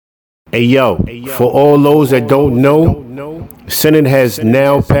Hey yo, for all those that don't know, Senate has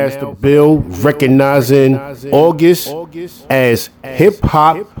now passed a bill recognizing August as Hip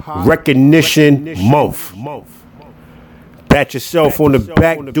Hop Recognition Month. Pat yourself on the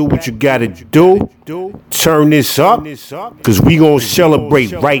back, do what you gotta do. Turn this up, cause we gonna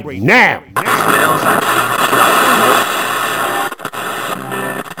celebrate right now.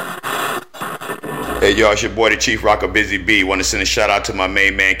 Hey, y'all, it's your boy, the Chief Rocker, Busy B. Want to send a shout out to my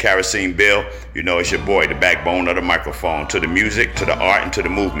main man, Kerosene Bill. You know, it's your boy, the backbone of the microphone. To the music, to the art, and to the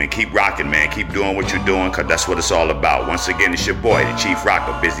movement. Keep rocking, man. Keep doing what you're doing, because that's what it's all about. Once again, it's your boy, the Chief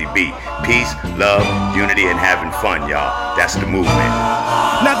Rocker, Busy B. Peace, love, unity, and having fun, y'all. That's the movement.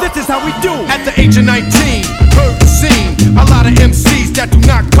 Now this is how we do. At the age of 19, heard the scene. A lot of MCs that do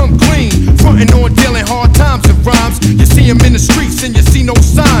not come clean. Frontin' on dealing hard times and rhymes. You see them in the streets and you see no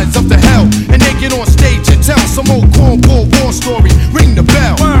signs of the hell. And they get on stage and tell some old cornball war story. Ring the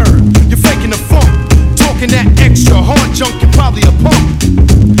bell. Word. You're faking the funk. Talking that extra hard junk, you're probably a punk.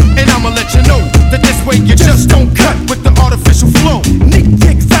 And I'ma let you know that this way you just don't cut with the artificial flow. Nick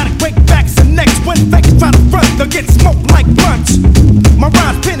exotic, break backs and necks. When fakers try to front, they'll get smoked like blunts. My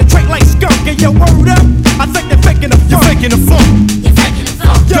rhymes penetrate like skunk. And your word up, I think they're faking the funk. You're faking the funk. You're faking the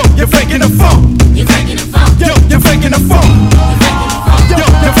funk. Yo, you're faking the funk. You're faking the funk. Yo, you're faking the funk. Yo,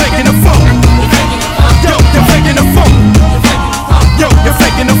 you're faking the funk. Yo, you're faking the funk. Yo, you're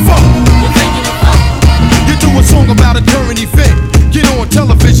faking the funk. You do a song about a current event. Get on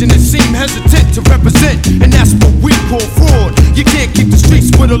television and seem hesitant to represent, and that's what we call fraud. You can't keep the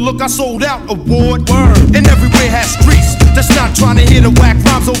streets with a look I sold out award. Word. And everywhere has streets that's not trying to hear the whack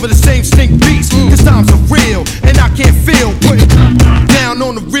rhymes over the same stink beats. Cause times are real, and I can't feel putting down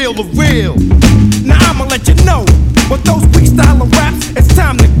on the real of real. Now I'ma let you know, with those freestyle raps, it's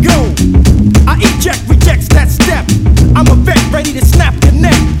time to go. I eject, rejects that step. I'm a vet ready to snap your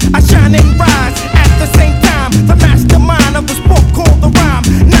neck. I shine and rise at the same time. The mastermind of the sport called the rhyme.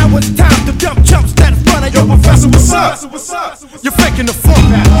 Now it's time to dump chumps that front of your professor. What's up? You're faking the funk.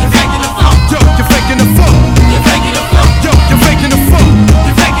 You're faking the funk. Yo, you're faking the funk. You're faking the funk. Yo, you're faking the funk.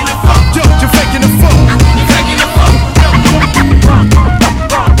 You're faking the funk. Yo, you're faking the funk. You're faking the funk.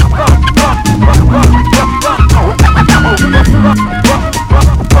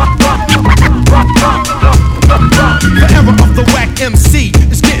 The era of the whack MC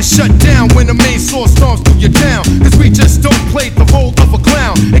is getting shut down when the main source storms through your town. Cause we just don't play the role of a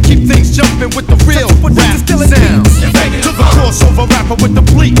clown and keep things jumping with the real rap sound. To the crossover rapper with the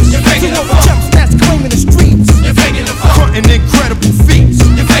bleeps. To all the chumps that's claiming the streets. Frontin' incredible feats. To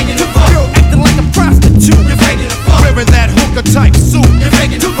the girl acting like a prostitute. Wearing that hooker type suit.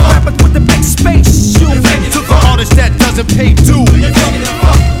 To the rappers with the big space shoes. To the artist that doesn't pay due.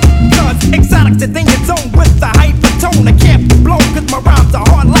 Cause exotic the thing is on with the hypertone. I can't be blown cause my rhymes are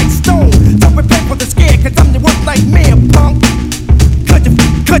hard like stone. Don't prepare for the scare cause I'm the one like me, punk. Cut you.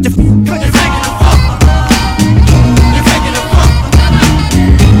 You're faking the funk. You're faking the funk. You're faking the funk.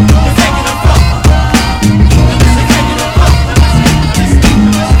 You're faking the funk.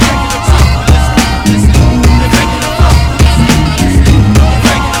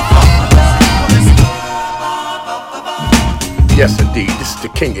 Yes, indeed, this is the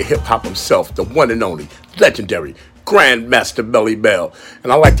king of hip-hop himself, the one and only, legendary, Grandmaster Melly Mel.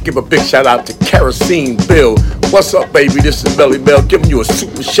 And I'd like to give a big shout-out to Kerosene Bill. What's up, baby? This is Melly Mel giving you a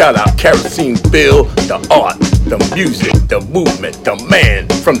super shout-out. Kerosene Bill, the art, the music, the movement, the man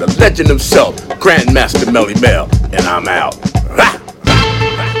from the legend himself, Grandmaster Melly Mel. And I'm out. Rah!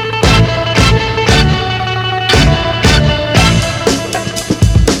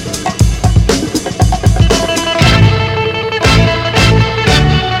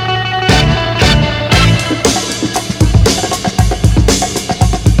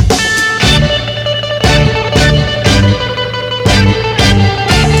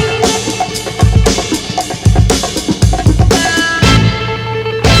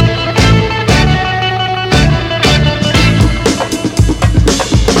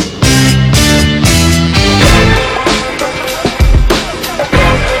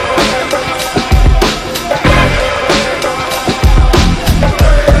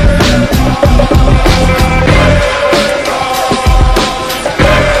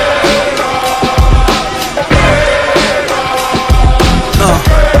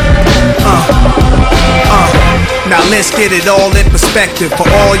 let's get it all in perspective. For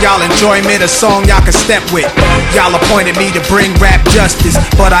all y'all enjoyment, a song y'all can step with. Y'all appointed me to bring rap justice,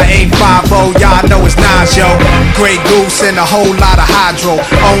 but I ain't 5-0, y'all know it's Nas, yo. Grey Goose and a whole lot of hydro.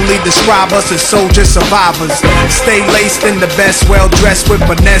 Only describe us as soldier survivors. Stay laced in the best, well dressed with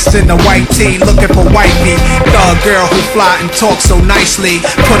finesse in the white tee, looking for wifey. Thug girl who fly and talk so nicely.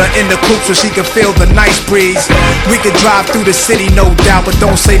 Put her in the coupe so she can feel the nice breeze. We could drive through the city, no doubt, but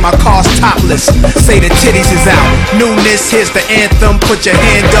don't say my car's topless. Say the titties is out. Newness, here's the anthem. Put your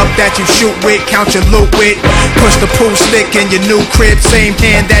hand up that you shoot with, count your loot with. Push the pool stick in your new crib, same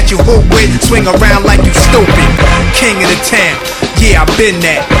hand that you hoop with. Swing around like you stupid. King of the town, yeah, I've been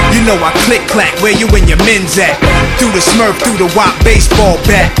that. You know I click clack, where you and your men's at? Through the Smurf, through the WAP baseball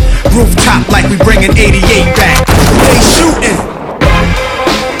bat. Rooftop like we bringing 88 back. They shooting.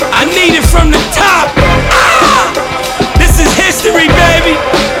 I need it from the top. Ah! This is history, baby.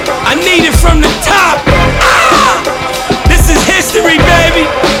 I need it from the top. Ah! This is history, baby.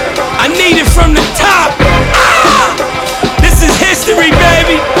 I need it from the top. Ah! This is history,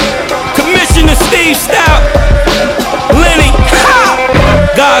 baby. Commissioner Steve Stout, Lenny,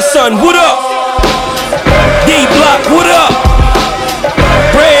 ha! Godson, what up? D-Block, what up?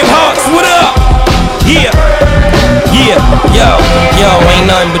 Bravehearts, what up? Yeah. Yo, ain't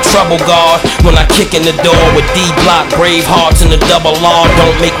nothing but trouble, God. When I kick in the door with D-Block, Bravehearts, and the double R,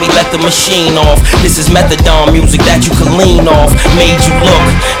 don't make me let the machine off. This is methadone music that you can lean off. Made you look,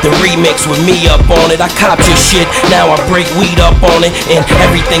 the remix with me up on it. I copped your shit, now I break weed up on it. And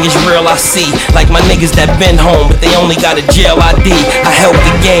everything is real I see. Like my niggas that been home, but they only got a jail ID. I helped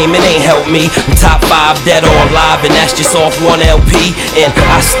the game, it ain't helped me. I'm top 5 dead or alive, and that's just off one LP. And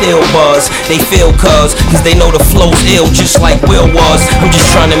I still buzz, they feel cuz they know the flow's ill, just like Will was. I'm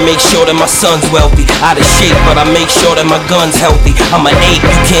just trying to make sure that my son's wealthy. Out of shape, but I make sure that my gun's healthy. I'm an ape,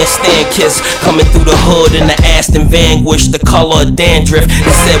 you can't stand Kiss. Coming through the hood in the Aston Vanquish, the color of dandruff.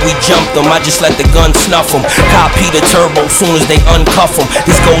 They said we jumped them, I just let the gun snuff them. Copy the turbo soon as they uncuff them.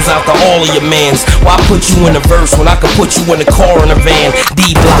 This goes out to all of your mans. Why put you in a verse when I could put you in a car in a van?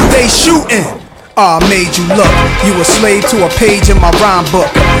 D-Block. They shooting. Made you look. You a slave to a page in my rhyme book.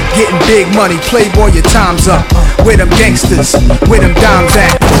 Getting big money, playboy, your time's up. Where them gangsters, where them dimes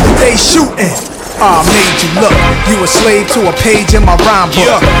at? They shooting. Made you look. You a slave to a page in my rhyme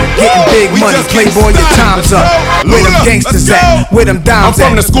book. Getting big money, playboy, your time's up. Where them gangsters at? Where them dimes at?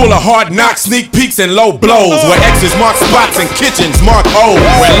 I'm from the school of hard knocks, sneak peeks and low blows. Where X's mark spots and kitchens mark O's.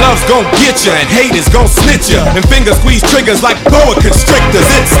 Where love's gon' get ya and hate is gon' snitch ya. And finger squeeze triggers like boa constrictors.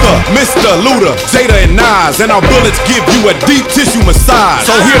 It's the Mr. Luda, Jada and Nas. And our bullets give you a deep tissue massage.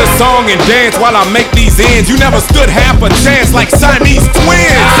 So hear the song and dance while I make these ends. You never stood half a chance like Siamese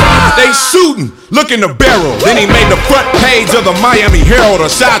twins. They shooting. Look in the barrel. Then he made the front page of the Miami Herald or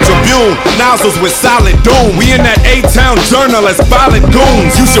Chi Tribune. Nozzles with solid doom. We in that A-Town journal as violent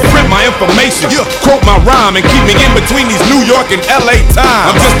goons. You should print my information, quote my rhyme, and keep me in between these New York and LA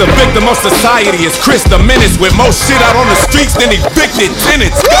times. I'm just a victim of society. It's Chris the Menace with more shit out on the streets than evicted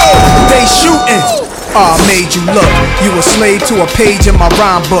tenants. Go! They shooting. Made you look. You a slave to a page in my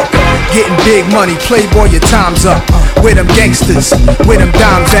rhyme book. Getting big money, playboy, your time's up. Where them gangsters, where them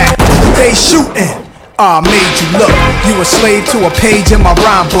dimes at? They shooting. Made you look. You a slave to a page in my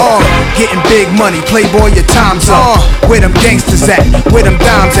rhyme book. Getting big money, playboy, your time's up. Where them gangsters at? Where them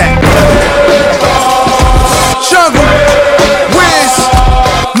dimes at? Jungle, Wiz,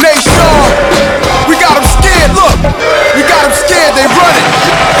 Nation. We got them scared, look. We got them scared, they running.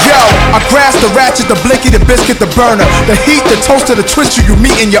 Yo, I grasp the ratchet, the blicky, the biscuit, the burner. The heat, the toaster, the twister, you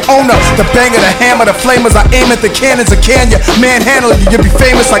meet in your owner. The banger, the hammer, the flamers, I aim at the cannons. I can ya manhandle you, you'll be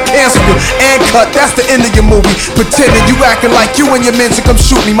famous, I cancel you. And cut, that's the end of your movie. Pretending you acting like you and your men to come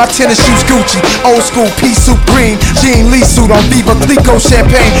shoot me. My tennis shoes Gucci, old school pea soup green. Jean Lee suit on Viva Clico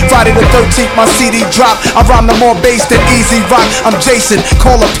champagne. Friday the 13th, my CD drop. I rhyme no more bass than Easy Rock. I'm Jason,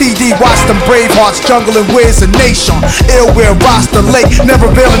 call a PD, watch them Bravehearts, Jungle and Wiz and Nation. Illware, roster lake, never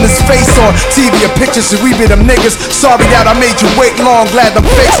veiling his face on TV or pictures, so we be them niggas. Sorry that I made you wait long, glad them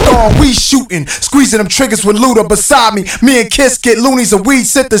fakes gone. We shooting, squeezing them triggers with Luda beside me. Me and Kiss get loonies and weed,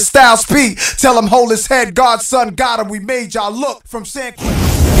 sit the style speed. Tell him hold his head, Godson got him. We made y'all look from San Quentin.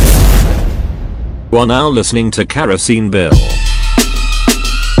 You are now listening to Kerosene Bill.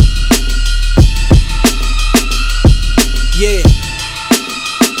 Yeah,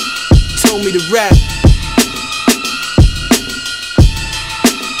 told me to rap.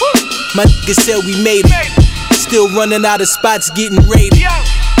 My niggas said we made it. Still running out of spots, getting raided.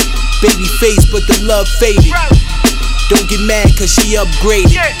 Baby face, but the love faded. Don't get mad cause she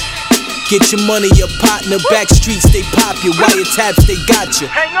upgraded. Get your money, your partner, back streets, they pop you. Wiretaps, they got you.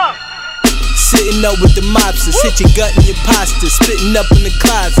 sitting up with the mobsters, hit your gut and your posture, spitting up in the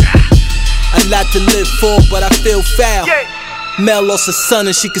closet. A lot to live for, but I feel foul. Mel lost a son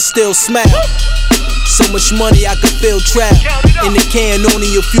and she could still smile. So much money I could feel trapped. In the can,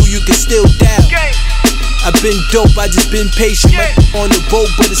 only a few you can still down. I've been dope, I just been patient. Right on the boat,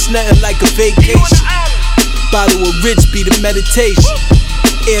 but it's nothing like a vacation. Bottle of rich be the meditation.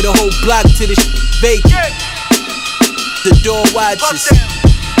 Air the whole block to the vacant. The door watches.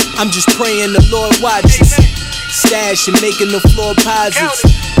 I'm just praying the Lord watches. Stash and making the floor posits.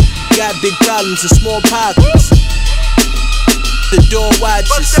 Got big problems and small pockets. The door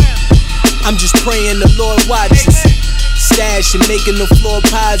watches. I'm just praying the Lord watches. Stash and making the floor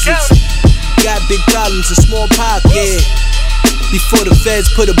posits. Got big problems and small pockets. Yeah. Before the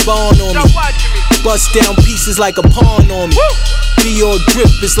feds put a bond on me. Bust down pieces like a pawn on me. Be all drip,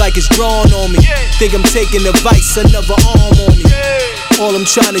 it's like it's drawn on me. Think I'm taking advice, another arm on me. All I'm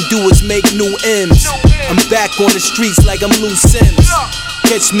trying to do is make new M's. I'm back on the streets like I'm Lou Sims.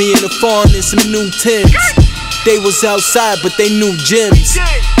 Catch me in the farm in some new Timbs. They was outside, but they knew gyms.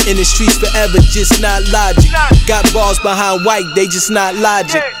 In the streets forever, just not logic. Got bars behind white, they just not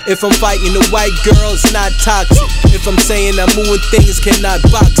logic. If I'm fighting a white girl, it's not toxic. If I'm saying I'm moving things, cannot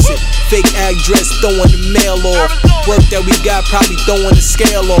box it. Fake address, throwing the mail off. Work that we got, probably throwing the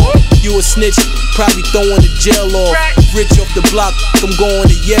scale off. You a snitch, probably throwing the jail off. Rich off the block, I'm going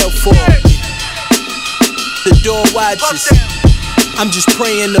to Yale for. The door watches. I'm just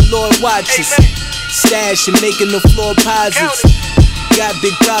praying the Lord watches. Stash and making the floor posits. Got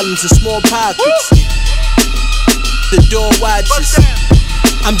big problems and small pockets. The door watches.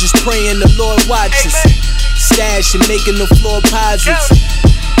 I'm just praying the Lord watches. Stash and making the floor posits.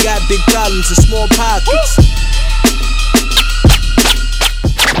 Got big problems and small pockets.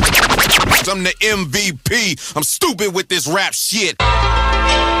 I'm the MVP. I'm stupid with this rap shit.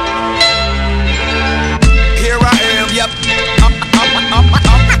 Here I am, yep.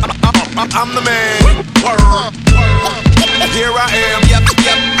 I'm the man. Here I am, yep.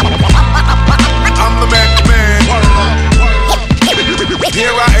 I'm the man.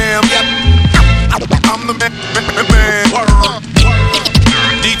 Here I am, yep. I'm the man.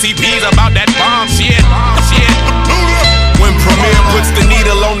 DTP's about that bomb shit. When Premier puts the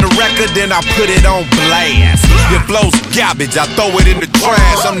needle on the record, then I put it on blast. It blows garbage, I throw it in the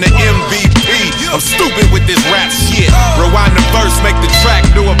trash. I'm the MVP. I'm stupid with this rap shit. Rewind the verse, make the track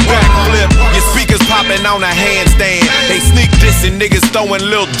do a backflip. Your speakers popping on a handstand. They sneak dissing niggas throwing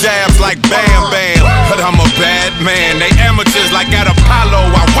little jabs like Bam Bam. But I'm a bad man. They amateurs like at Apollo.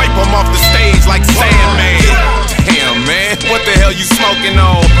 I wipe them off the stage like Sandman. Damn, man, what the hell you smoking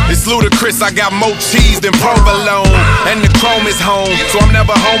on? It's ludicrous, I got more cheese than provolone. And the chrome is home, so I'm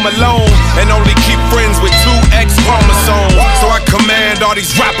never home alone. And only keep friends with 2X chromosomes. So I command all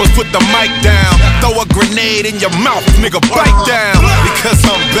these rappers, put the mic down. Throw a grenade in your mouth, nigga, bite down. Because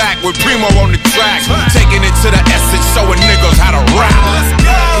I'm back with Primo on the track. Taking it to the essence, showing niggas how to rap.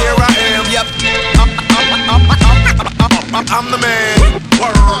 Here I am, yep. I'm the man.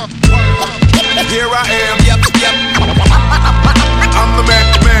 Here I am, yep. I'm the man.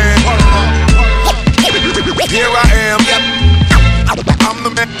 Here I am, yep. I'm the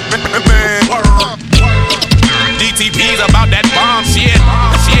man. DTP's about that bomb shit.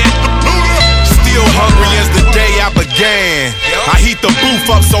 Still hungry as the day I began. I heat the booth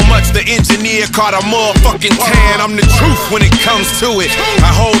up so much the engineer caught a motherfucking tan. I'm the truth when it comes to it.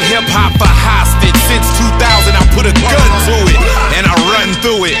 I hold hip hop for hostage. Since 2000 I put a gun to it. And I run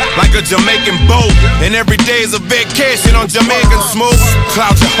through it like a Jamaican boat. And every day is a vacation on Jamaican smoke.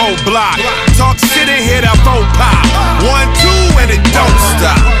 Cloud your whole block. Talk shit and hear that phone pop. 1, 2 and it don't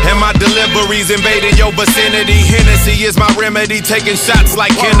stop. And my deliveries invading your vicinity. Hennessy is my remedy. Taking shots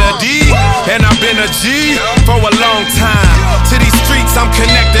like Kennedy. And I've been a G for a long time. To these streets I'm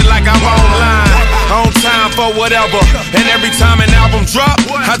connected like I'm online. On time for whatever. And every time an album drop,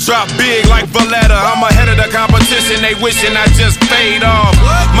 I drop big like Valletta. I'm ahead of the competition, they wishing I just fade off.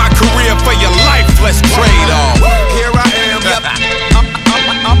 My career for your life, let's trade off. Here I am, yep.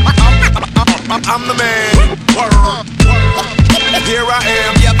 I'm the man. Here I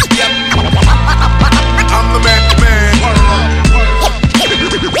am, yep. I'm the man.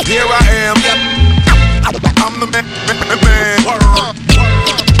 Here I am, yep. I'm the man.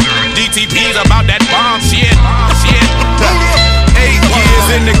 DTP's about that bomb shit. 8 years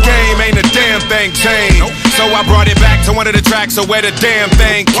in the game, ain't a damn thing changed. so I brought it back to one of the tracks of where the damn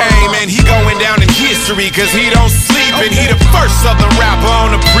thing came. And he going down in history, cause he don't sleep. And he the first southern rapper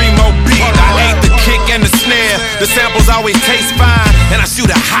on the primo beat. I ate the kick and the snare, the samples always taste fine. And I shoot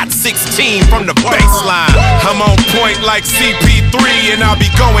a hot 16 from the baseline. I'm on point like CP3, and I'll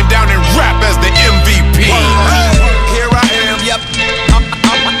be going down and rap as the MVP. Here I am, yep, I'm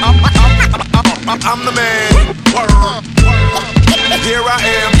the man. Here I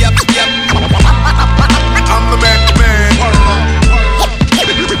am, yep, I'm the man.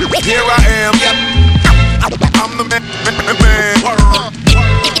 Here I am, yep, I'm the man.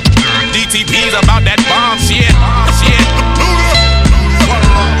 DTP's about that bomb shit.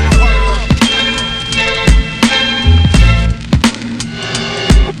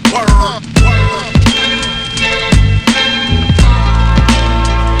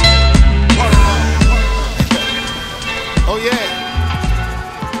 Oh yeah.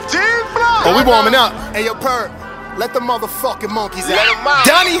 Oh, we warming up. Hey yo, Perk, let the motherfucking monkeys out.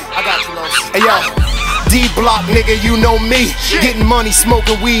 Donnie, I got you, Los. Hey yo. D-Block, nigga, you know me. Getting money,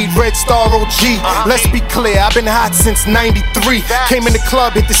 smoking weed, Red Star OG. Let's be clear, I've been hot since 93. Came in the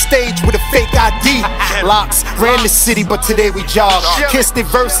club, hit the stage with a fake ID. Locks, ran the city, but today we jog. Kissed their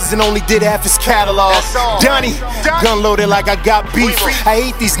verses and only did half his catalog. Donnie, gun loaded like I got beef. I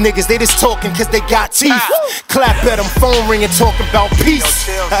hate these niggas, they just talking cause they got teeth. Clap at them, phone ringing, talking about peace.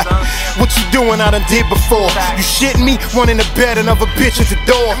 What you doing I done did before? You shitting me? One in the bed, another bitch at the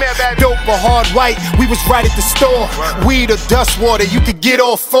door. Dope or hard white, we was right at the store. Weed or dust water, you could get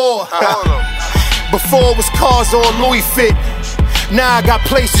all four. Before it was cars or Louis fit. Now I got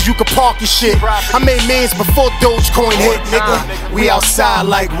places you can park your shit. I made millions before Dogecoin hit, nigga. We outside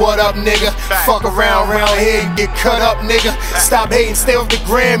like what up, nigga. Fuck around here and get cut up, nigga. Stop hating, stay off the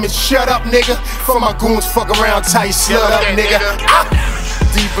gram and shut up, nigga. For my goons, fuck around, tight slut up, nigga.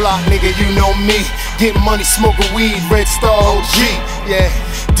 D-Block, nigga, you know me. Getting money, smoking weed, Red Star OG. Yeah,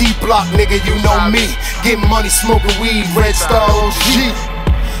 D-Block, nigga, you know me. Getting money, smoking weed, Red Star OG.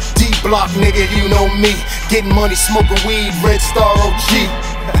 D-Block, nigga, you know me. Getting money, smoking weed, Red Star OG.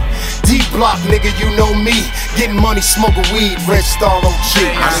 D-Block, nigga, you know me. Getting money, smoking weed, Red Star OG.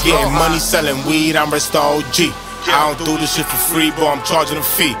 I'm getting money, selling weed, I'm Red Star OG. I don't do this shit for free, but I'm charging a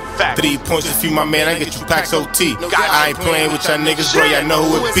fee. 3 points if you my man, I get you packs OT. I ain't playing with y'all niggas, bro, y'all know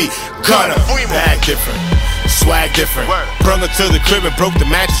who it be. Gunna, bag different, swag different. Brung her to the crib and broke the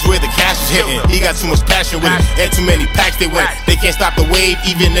mattress where the cash is hitting. He got too much passion with it, and too many packs they went. They can't stop the wave,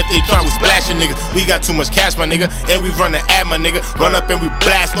 even if they try, we splashing niggas. We got too much cash, my nigga, and we run the ad, my nigga. Run up and we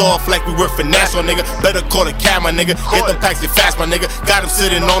blast off like we work for NASA, nigga. Better call a cab, my nigga. Get them packs it fast, my nigga. Got him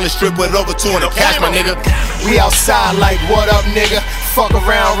sitting on the strip with over 200 cash, my nigga. We outside like what up, nigga. Fuck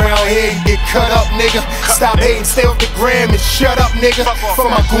around here and get cut up, nigga. Stop hating, stay off the gram and shut up, nigga. For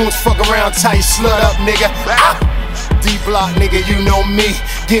my goons, fuck around, tight slut up, nigga. D-Block, nigga, you know me.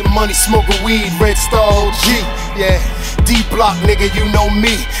 Getting money, smoking weed, Red Star OG. Yeah, D-Block, nigga, you know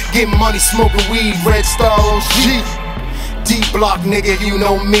me. Getting money, smoking weed, Red Star OG. D-Block, nigga, you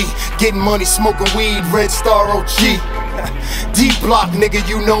know me. Getting money, smoking weed, Red Star OG. D-Block, nigga,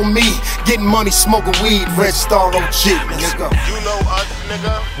 you know me. Getting money, smoking weed, Red Star OG. Let's go. You know us,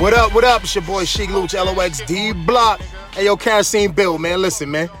 nigga. What up, what up? It's your boy Sheek Louch, LOX, D-Block. Hey, yo, Kerosene Bill, man,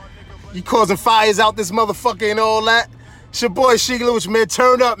 listen, man. You causing fires out this motherfucker and all that? It's your boy Sheek Louch, man.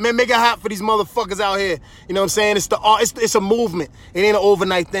 Turn up, man. Make it hot for these motherfuckers out here. You know what I'm saying? It's the art. It's a movement. It ain't an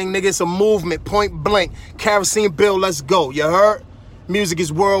overnight thing, nigga. It's a movement. Point blank. Kerosene Bill, let's go. You heard? Music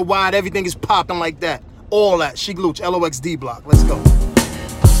is worldwide. Everything is popping like that. All that. Sheek Louch, LOX, D-Block. Let's go.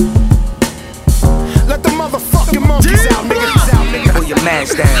 Let the motherfucking monkeys out, nigga. Pull your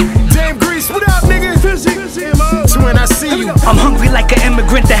mask down. Damn Grease, what up, nigga? So when I see you, I'm hungry like an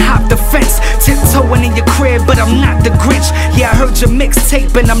immigrant that hopped the fence. Tiptoeing in your crib, but I'm not the Grinch. Yeah, I heard your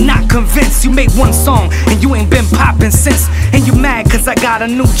mixtape, and I'm not convinced. You made one song, and you ain't been popping since. And you mad, cause I got a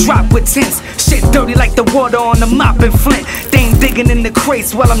new drop with tints. Shit dirty like the water on the mopping Flint. They ain't digging in the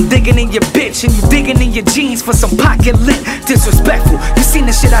crates while I'm digging in your bitch. And you digging in your jeans for some pocket lint. Disrespectful, you seen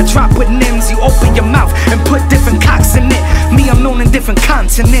the shit I drop with Nims. You open your mouth and put different cocks in it. Me, I'm known in different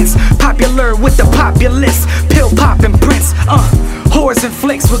continents. Popular with the populace. Pill poppin' prince, whores and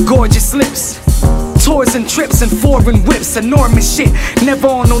flicks with gorgeous lips. Tours and trips and foreign whips, enormous shit. Never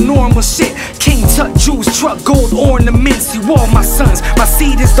on no normal shit. King Tut, Jews, truck, gold ornaments. You all my sons, my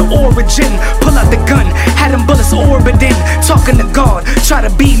seed is the origin. Pull out the gun, had them bullets orbiting. Talking to God, try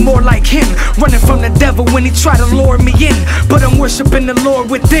to be more like him. Running from the devil when he try to lure me in. But I'm worshiping the Lord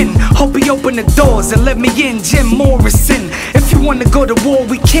within. Hope he open the doors and let me in, Jim Morrison. If you wanna go to war,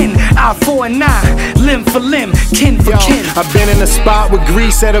 we can. Eye for an eye, limb for limb, kin for kin. I've been in a spot with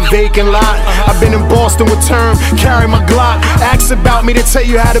grease at a vacant lot. I've been in Boston with term, carry my Glock. Ask about me to tell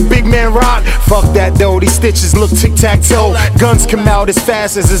you how the big man rock. Fuck that though, these stitches look tic-tac-toe. Guns come out as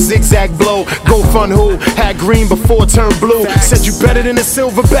fast as a zigzag blow. Go fun who, had green before it turned blue. Said you better than a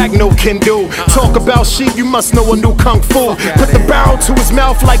silverback, no can do. Talk about sheep, you must know a new kung fu. Put the barrel to his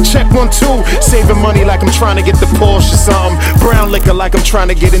mouth like check 1, 2. Saving money like I'm trying to get the Porsche or something. Brown liquor like I'm trying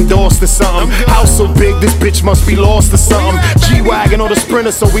to get endorsed or something. House so big, this bitch must be lost or something. G-Wagon or the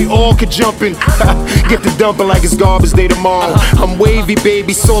Sprinter so we all could jump in. Get the dumping like it's garbage day tomorrow. I'm wavy,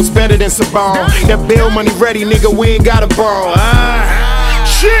 baby, sauce better than Sabaro. That bail money ready, nigga, we ain't gotta borrow.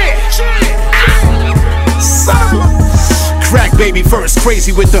 Shit! Crack baby first,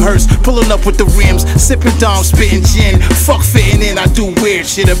 crazy with the hearse, pulling up with the rims, sipping Dom, spitting gin. Fuck fitting in, I do weird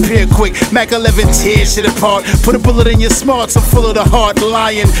shit, appear quick. Mac 11 tear shit apart. Put a bullet in your smarts, I'm full of the heart.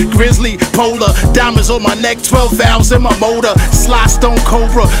 Lion, grizzly, polar, diamonds on my neck, 12 valves in my motor. Sly stone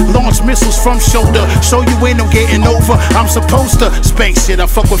cobra, launch missiles from shoulder. Show you ain't no getting over. I'm supposed to spank shit. I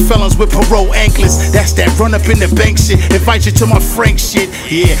fuck with felons with parole anklets. That's that run up in the bank shit. Invite you to my Frank shit.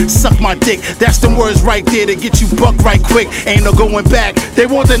 Yeah, suck my dick. That's the words right there to get you buck right quick. Ain't no going back. They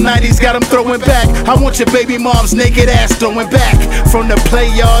want the 90s, got them throwing back. I want your baby mom's naked ass throwing back. From the play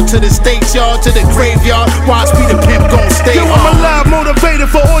yard to the state yard to the graveyard. Watch me the pimp gon' stay Yo, I'm a live motivator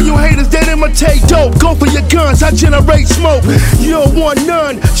for all you haters that imitate dope. Go for your guns, I generate smoke. You don't want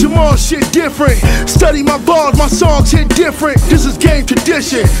none, Jamal shit different. Study my bars, my songs hit different. This is game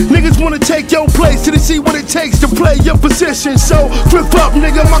tradition. Niggas wanna take your place till they see what it takes to play your position. So grip up,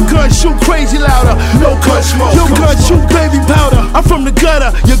 nigga, my gun shoot crazy louder. No gun smoke, your gun shoot baby powder. I'm from the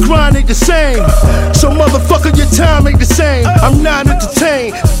gutter, your grind ain't the same. So motherfucker, your time ain't the same. I'm not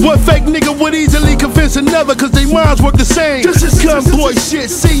entertained. One fake nigga would easily convince another, cause they minds work the same. This is gun boy shit,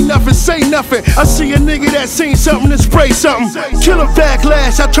 see nothing, say nothing. I see a nigga that seen something and spray something. Kill a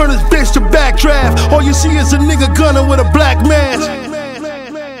backlash, I turn his bitch to backdraft. All you see is a nigga gunner with a black mask.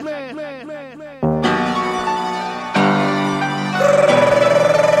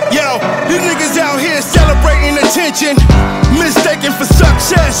 Yo, these niggas out here celebrating attention, mistaken for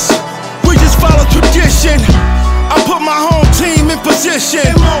success. We just follow tradition. I put my home team in position.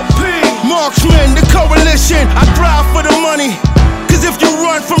 MOP, Marksman, the coalition. I drive for the money. Cause if you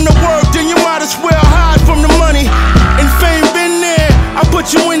run from the work, then you might as well hide from the money. And fame been there. I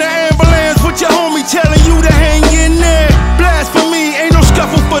put you in the ambulance with your homie telling you to hang in there. Blasphemy, ain't no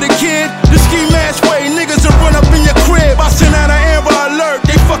scuffle for the kid. The ski mask way, niggas will run up in your crib. I send out an Amber Alert,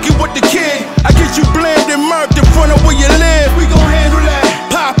 they fucking with the kid. I get you blamed and murked in front of where you live. We gon' handle that.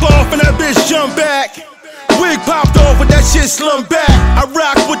 Pop off and that bitch jump back. Wig popped off but that shit slumped back. I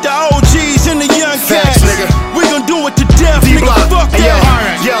rock with the OGs and the young cats. Nigga. We gon' do it to death, nigga, fuck Hey,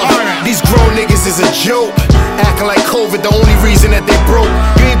 that. yo, these grown niggas is a joke. Acting like COVID, the only reason that they broke.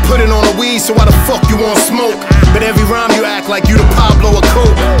 You ain't putting on the weed, so why the fuck you want smoke? But every rhyme you act like you the Pablo or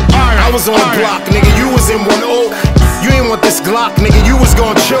Coke. I was on the block, nigga, you was in 1 Oak. You ain't want this Glock, nigga, you was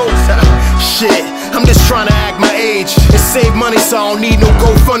gon' choke. Shit, I'm just trying to act my age and save money so I don't need no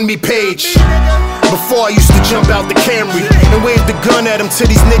GoFundMe page. Before I used to jump out the Camry and wave the gun at them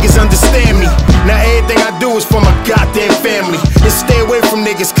till these niggas understand me. Now everything I do is for my goddamn family. And stay away from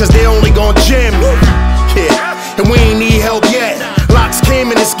niggas cause they only gon' jam me. Yeah, and we ain't need help yet. Locks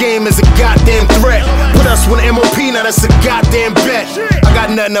came in this game as a goddamn threat. Put us with MOP, now that's a goddamn bet. I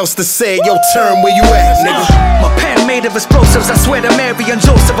got nothing else to say, yo turn where you at, nigga. My pen made of explosives, I swear to Mary and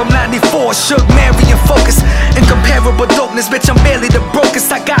Joseph. I'm 94, shook, Mary and focus. Incomparable dopeness, bitch, I'm barely the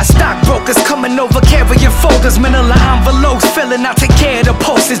brokest. I got stockbrokers coming over carrying folders. Manila envelopes filling out, take care of the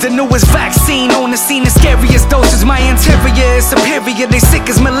posters. The newest vaccine on the scene, the scariest doses. My interior is superior, they sick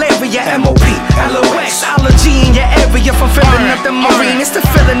as malaria. MOP, LOX, allergy in your area. From filling up the marinas to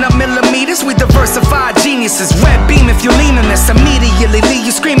filling up millimeters. We diversified geniuses, red beam if you lean on this. Immediately leave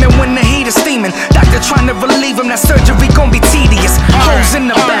you screaming when the heat is steaming. Doctor trying to relieve him, that surgery gon' be tedious. Holes in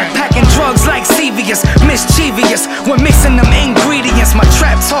the back, packing drugs like Sevius. Mischievous, when mixing them ingredients. My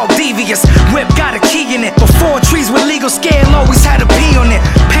trap talk devious, whip got a key in it. Before trees were legal, scale always had a P on it.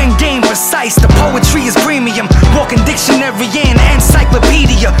 Pen game precise, the poetry is premium. Walking dictionary and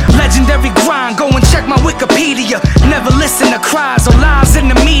encyclopedia. Legendary grind, go and check my Wikipedia. Never listen to cries or lies in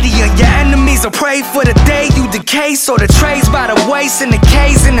the media. Your enemies will pray for the day you decay. So the trays by the waist and the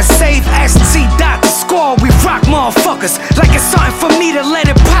K's in the safe. ST dot the score, we rock motherfuckers. Like it's something for me to let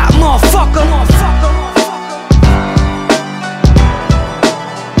it pop, motherfucker.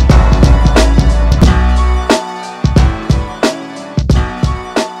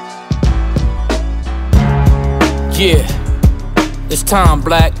 Yeah, it's time,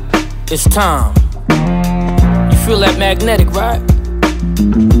 Black. It's time. You feel that magnetic, right?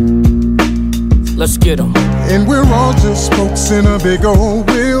 let's get 'em. And we're all just spokes in a big old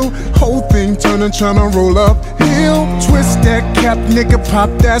wheel. Whole thing turning, tryna roll uphill. Twist that cap, nigga, pop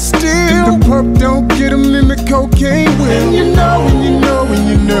that steel. If the perp don't get 'em, then the cocaine will. And you know, and you know, and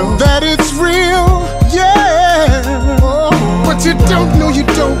you know that it's real, yeah. But you don't know, you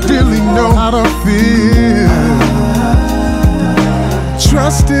don't really know how to feel.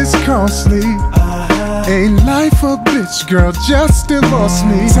 Trust is costly. Ain't life a bitch, girl, just divorce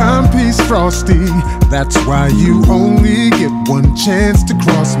me. Timepiece frosty, that's why you only get one chance to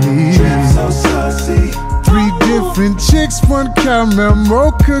cross me. So saucy. 3 different chicks, 1 caramel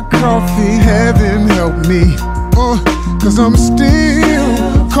mocha coffee. Heaven help me, cause I'm still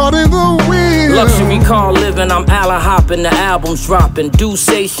caught in the wheel. Luxury car living, I'm Allen hopping, the album's dropping.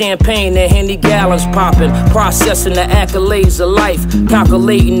 Douce champagne and Henny gallons popping. Processing the accolades of life,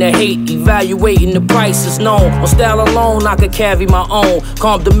 calculating the hate, evaluating the prices known. On style alone, I could carry my own.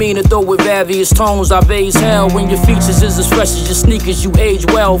 Calm demeanor, though with various tones. I raise hell when your features is as fresh as your sneakers. You age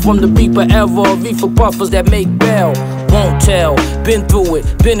well from the beeper ever, reefer puffers that make bail. Won't tell, been through it,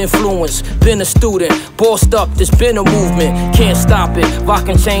 been influenced, been a student, bossed up, there's been a movement, can't stop it,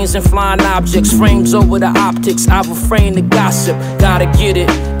 rocking chains and flying objects, frames over the optics, I refrain the gossip, gotta get it,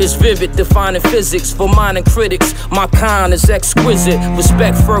 it's vivid, defining physics, for minor critics, my kind is exquisite,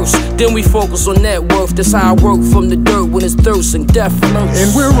 respect first, then we focus on net worth, that's how I work from the dirt when it's thirst and death floats.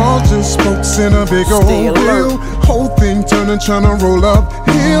 And we're all just spokes in a big old wheel, whole thing turning, tryna roll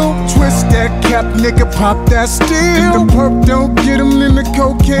uphill, twist that cap, nigga, pop that steel. The perp don't get 'em, then the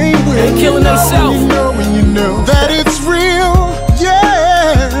cocaine will. They killing themselves. You know, and you know that it's real,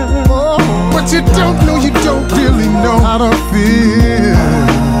 yeah. But you don't know, you don't really know how to feel.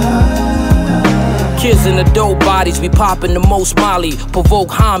 Kids in the dope bodies, we poppin' the most molly. Provoke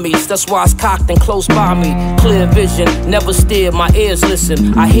homies, that's why it's cocked and close by me. Clear vision, never steer, my ears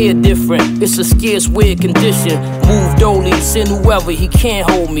listen. I hear different, it's a scarce, weird condition. Move dolly, send whoever, he can't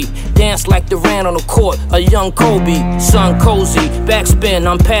hold me. Dance like Durant on the court, a young Kobe. Sun cozy, backspin,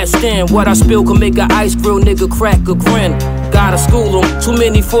 I'm passed in. What I spill can make a ice grill nigga crack a grin. Gotta school 'em, too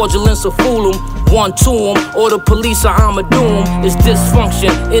many fraudulents to fool 'em. One to 'em, or the police or I'ma do 'em. It's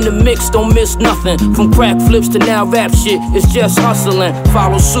dysfunction, in the mix, don't miss nothing. From crack flips to now rap shit, it's just hustling.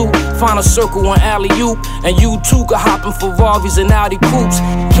 Follow suit, find a circle on alley-oop. And you too could hop in Ferraris and Audi coupes.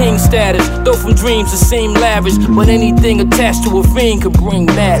 King status, though from dreams it seem lavish, but anything attached to a fiend could bring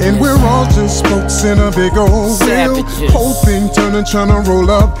madness. And we're all just spokes in a big old wheel. Whole thing turning, tryna roll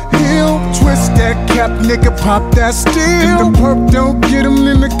uphill. Twist that cap, nigga, pop that steel. If the perp don't get 'em,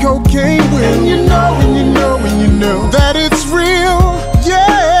 then the cocaine will. And you know, and you know, and you know that it's real,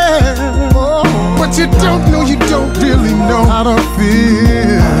 yeah. But you don't know, you don't really know how to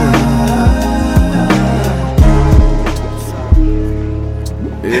feel.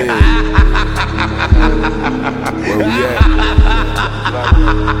 Yeah. Where we at?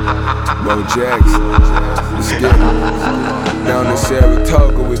 Mo Jackson. Let's get it. Down in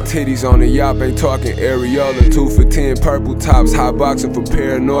Saratoga with titties on the yacht, ain't talking areola. 2 for 10 purple tops, hot boxing for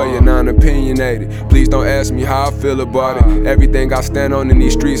paranoia, non-opinionated. Please don't ask me how I feel about it. Everything I stand on in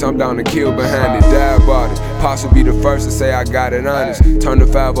these streets, I'm down to kill behind it, die about it. Possibly the first to say I got it honest. Turn the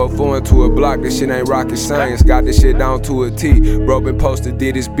 504 into a block, this shit ain't rocket science. Got this shit down to a T. Bro been posted,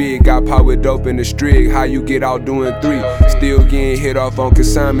 did his big, got power dope in the strig. How you get out doing 3? Still getting hit off on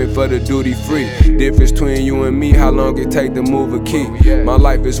consignment for the duty free. Difference between you and me, how long it take to move a key. My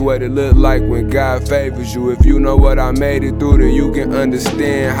life is what it look like when God favors you. If you know what I made it through, then you can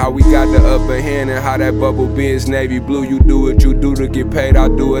understand how we got the upper hand and how that bubble Benz navy blue. You do what you do to get paid, I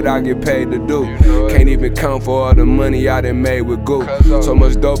do what I get paid to do. Can't even count for all the money I done made with Goop. So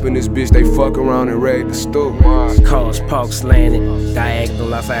much dope in this bitch, they fuck around and raid the stoop. Cars parked slanted,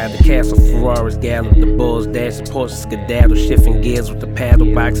 diagonal outside the castle. Ferraris gallop, the bulls dashing, Porsches skedaddle, shifting gears with the paddle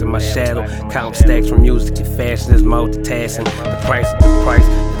box in my shadow. Count stacks from music and fashion is multitasking. The price is the price,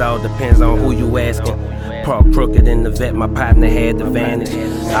 it all depends on who you asking. Park crooked in the vet, my partner had the vantage.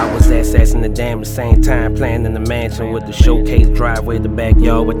 I was assassin the dam at the same time, playing in the mansion with the showcase driveway, the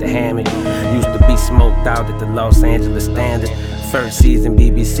backyard with the hammock. Used to be smoked out at the Los Angeles Standard. First season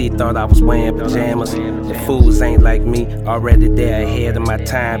BBC thought I was wearing pajamas. The fools ain't like me, already there ahead of my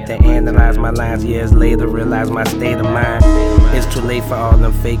time. They analyze my lines years later, realize my state of mind. It's too late for all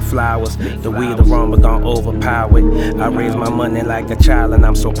them fake flowers. The weed aroma gon' overpower it. I raised my money like a child and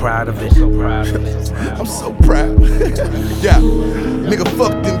I'm so proud of it. I'm so proud. Yeah, nigga,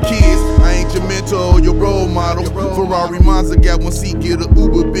 fuck them kids. I ain't your mentor or your role model. Ferrari Monza got one seat, get a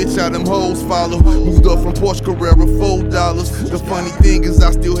Uber, bitch, how them hoes follow. Moved up from Porsche Carrera, $4. The funny thing is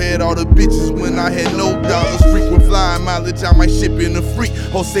I still had all the bitches when I had no dollars. Frequent flying mileage, I might ship in a freak.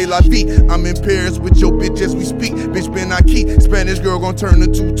 Jose La Vie, I'm in Paris with your bitch as we speak. Bitch been I keep, Spanish girl gon' turn to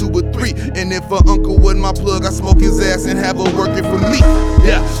 2 to a 3. And if her uncle wasn't my plug, I smoke his ass and have her working for me.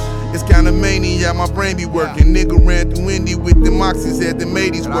 Yeah. It's kinda mania, my brain be working. Nigga ran through Indy with the moxies, had the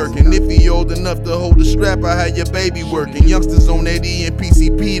mateys working. If he old enough to hold the strap, I had your baby working. Youngsters on that E and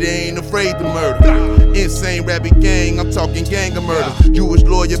PCP, they ain't afraid to murder. Insane rabbit gang, I'm talking gang of murder. Jewish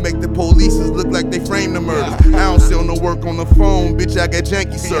lawyer make the polices look like they framed the murder. I don't sell no work on the phone, bitch, I got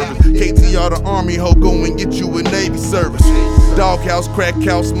janky service. KTR the army, ho, go and get you a Navy service. Doghouse, crack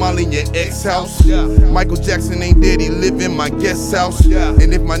house, Molly in your ex-house. Michael Jackson ain't dead, he live in my guest house.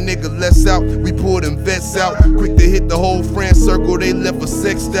 And if my nigga lets out, we pull them vets out. Quick to hit the whole France circle, they left us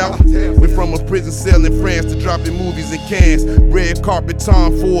sexed out. Went from a prison cell in France to dropping movies in cans. Red carpet,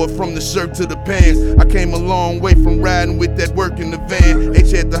 Tom Ford, from the shirt to the pants. I came a long way from riding with that work in the van.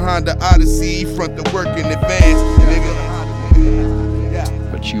 H had the Honda Odyssey, front the work in advance, nigga.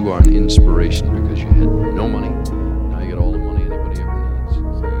 But you are an inspiration because you had no money. Now you got all the money anybody ever needs. So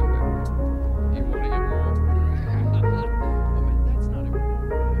you want to get more. I mean, that's not even.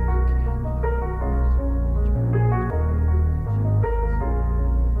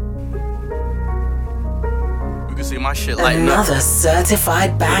 You can see my shit lighting up. Another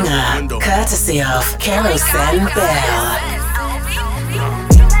certified banger, courtesy of Kerosene Bill.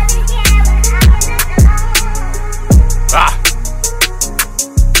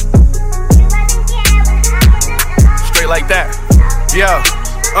 Straight like that. Yeah.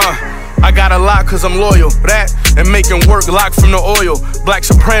 I got a lot cause I'm loyal. That and making work lock from the oil. Black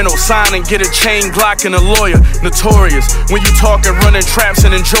soprano, sign and get a chain Glock and a lawyer. Notorious when you talking, running traps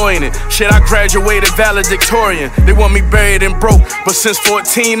and enjoying it. Shit, I graduated valedictorian. They want me buried and broke, but since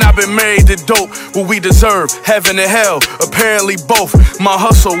 14 I've been married to dope. What we deserve, heaven and hell, apparently both. My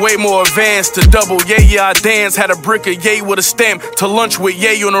hustle way more advanced to double. Yeah, I dance. Had a brick of yay with a stamp to lunch with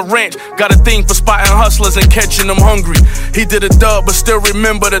yay on a ranch. Got a thing for spotting hustlers and catching them hungry. He did a dub, but still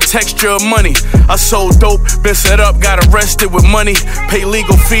remember the texture of money. I sold dope, been set up, got arrested with money. Paid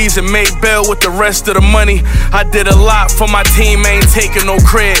legal fees and made bail with the rest of the money. I did a lot for my team, ain't taking no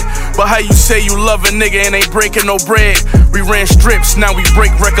cred. But how you say you love a nigga and ain't breaking no bread? We ran strips, now we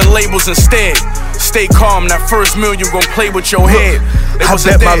break record labels instead. Stay calm, that first million gon' play with your head. I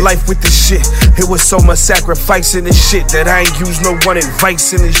bet my life with this shit. It was so much sacrifice in this shit that I ain't used no one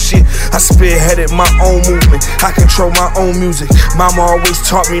advice in this shit. I spearheaded my own movement, I control my own music. Mama always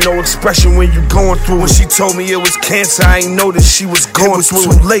taught me no expression when you going through. When she told me it was cancer, I ain't noticed she was going through. It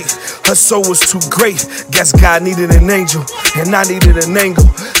was too late, her soul was too great. Guess God needed an angel, and I needed an angle.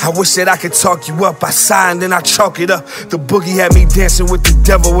 I wish that I could talk you up, I signed and I chalk it up. The boogie had me dancing with the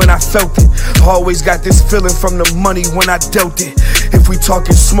devil when I felt it. Always got this feeling from the money when I dealt it. If we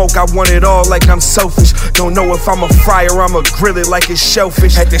talking smoke, I want it all like I'm selfish. Don't know if I'm a fryer, I'ma grill it like it's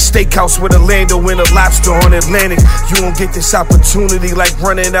shellfish. At the steakhouse with Orlando and a lobster on Atlantic. You won't get this opportunity like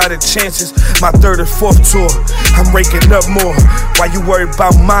running out of chances. My third or fourth tour, I'm raking up more. Why you worried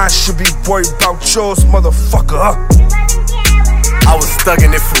about mine, should be worried about yours, motherfucker. I was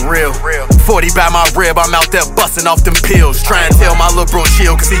thuggin' it for real. 40 by my rib, I'm out there bustin' off them pills. Tryin' to tell my little bro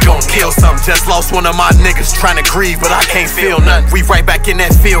chill, cause he gon' kill something. Just lost one of my niggas trying to grieve, but I can't feel nothing. We right back in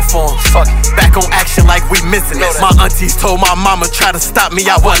that field for him. Fuck it. Back on action like we missing it. My aunties told my mama try to stop me,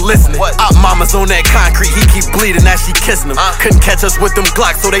 I wasn't listening. Our mama's on that concrete, he keep bleeding as she kissing him. Couldn't catch us with them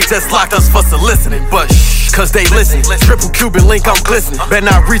Glocks, so they just locked us for soliciting. But shh, cause they listen. Triple Cuban link, I'm glistening. Better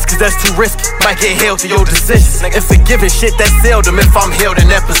not reach cause that's too risky. Might get held to your decisions. And forgiving shit that's seldom if I'm held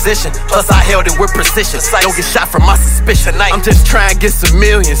in that position. Plus I held it with precision. Don't get shot from my suspicion. I'm just trying to get some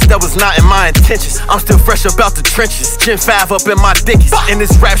millions. That was not in my intentions. I'm still fresh about the trenches. Gen 5 up in my dickies. And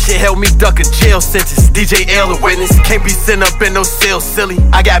this rap shit held me duck a jail sentence. DJ L a witness. Can't be sitting up in no cell silly.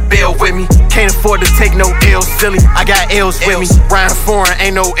 I got bail with me. Can't afford to take no L's silly. I got L's with me. Ryan foreign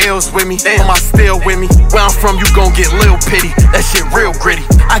ain't no L's with me. Damn, my still with me. Where I'm from, you gon' get lil pity. That shit real gritty.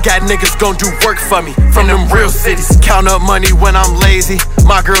 I got niggas gon' do work for me from them real cities. Count up money when I'm lazy.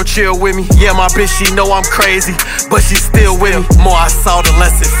 My girl chill with me. Yeah, my bitch, she know I'm crazy, but she still with me. More I saw, the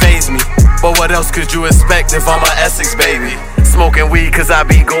less it fazed me. But what else could you expect if I'm a Essex baby? Smoking weed cause I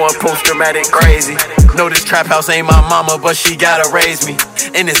be going post-traumatic crazy. Know this trap house ain't my mama, but she gotta raise me.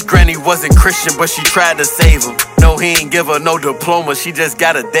 And this granny wasn't Christian, but she tried to save him. No, he ain't give her no diploma, she just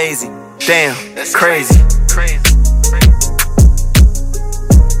got a daisy. Damn, that's crazy.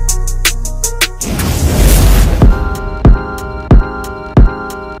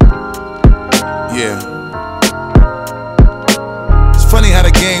 Yeah,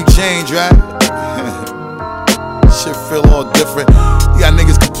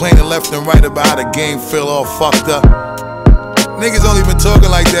 how the game feel all fucked up. Niggas only been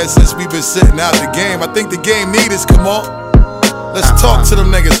talking like that since we been sitting out the game. I think the game need us, come on. Let's talk to them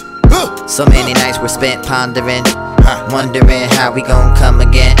niggas. So many nights were spent pondering, wondering how we gon' come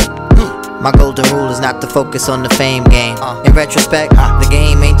again. My golden rule is not to focus on the fame game. In retrospect, the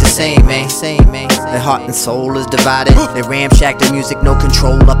game ain't the same, man. The heart and soul is divided. They ramshack the music, no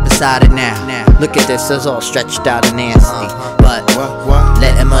control up inside it now. Look at this, it's all stretched out and nasty. But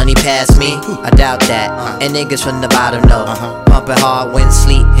letting money pass me, I doubt that. And niggas from the bottom know. Pumping hard, wind,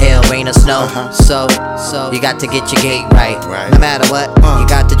 sleet, hail, rain or snow. So you got to get your gate right. No matter what, you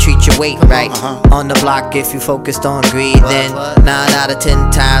got to treat your weight right. On the block, if you focused on greed, then 9 out of 10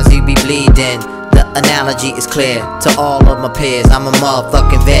 times you be bleeding. The analogy is clear to all of my peers. I'm a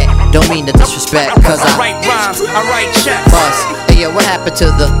motherfucking vet. Don't mean to disrespect, cause I write rhymes, I write checks. Boss, hey yo, what happened to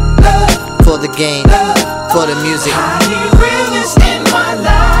the for the game, for the music? I need realness in my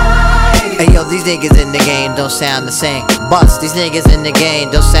life. Hey yo, these niggas in the game don't sound the same. Bust, these niggas in the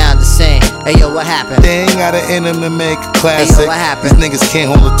game don't sound the same. Hey yo, what happened? They ain't got an enemy to make a classic. Hey yo, what happened? These niggas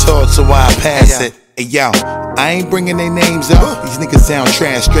can't hold a torch, so I pass it. Hey yo, I ain't bringing their names up. These niggas sound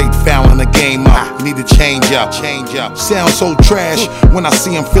trash, straight fouling the game up. You need to change up. Sound so trash when I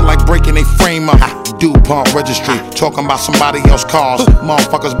see them feel like breaking their frame up. DuPont registry, talking about somebody else's cars.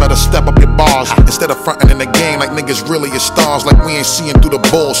 Motherfuckers better step up your bars instead of fronting in the game like niggas really is stars. Like we ain't seeing through the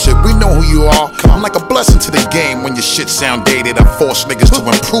bullshit. We know who you are. I'm like a blessing to the game when your shit sound dated. I force niggas to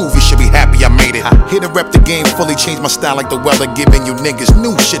improve. You should be happy I made it. Here to rep the game fully, change my style like the weather, giving you niggas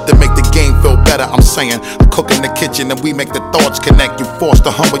new shit to make the game feel better. I'm saying, I cook in the kitchen and we make the thoughts connect. You forced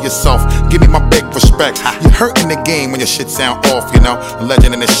to humble yourself. Give me my big respect. You hurting the game when your shit sound off, you know. A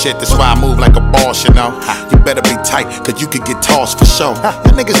legend in this shit, that's why I move like a boss, you know. You better be tight, cause you could get tossed for sure.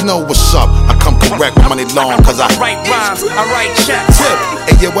 You niggas know what's up. I come correct with money long, cause I write rhymes, I write checks.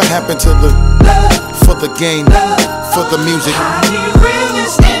 Hey yeah, what happened to the for the game, for the music? I need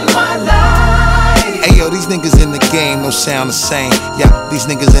realness in my life. Hey yo, these niggas in the game don't sound the same. Yeah, these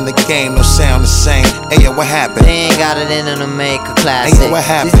niggas in the game don't sound the same. Hey yo, what happened? They ain't got it in them to make a classic. Hey yo, what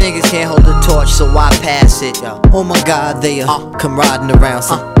happened? These niggas can't hold the torch, so why pass it? Oh my god, they come riding around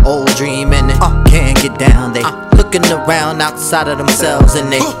some old dream and they can't get down. They looking around outside of themselves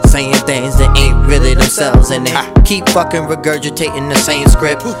and they saying things that ain't really themselves. And they keep fucking regurgitating the same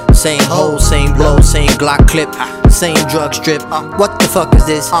script. Same hole, same blow, same Glock clip, same drug strip. What the fuck is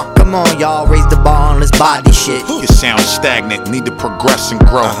this? Come on y'all, raise the bar on this body shit. You sound stagnant, need to progress and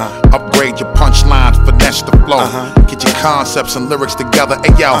grow. Upgrade your punchlines, finesse the flow. Get your concepts and lyrics together.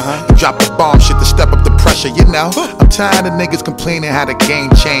 Hey yo, you drop the bomb shit to step up the pressure, you know. I'm tired of niggas complaining how the game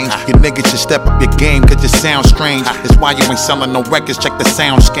changed. You niggas should step up your game cause you sound strange. That's why you ain't selling no records, check the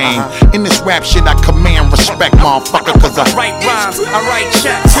sound scheme. In this rap shit I command respect, motherfucker, cause I write rhymes, I write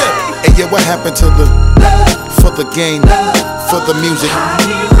checks. Hey yeah, what happened to the for the game, for the music? I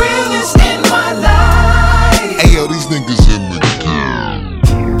need realness in my life. Hey yo, these niggas in the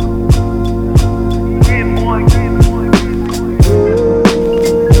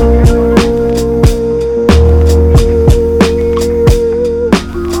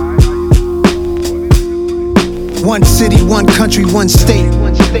One city, one country, one state.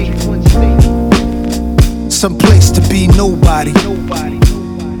 Some place to be nobody.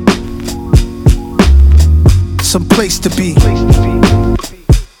 Some place to be.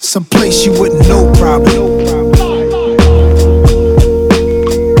 Some place you wouldn't know probably.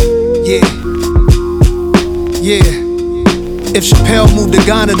 Yeah. If Chappelle moved to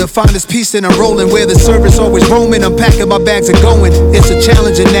Ghana to find his peace, then I'm rolling where the service always roaming. I'm packing my bags and going. It's a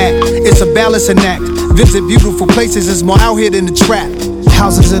challenging act, it's a balancing act. Visit beautiful places, it's more out here than the trap.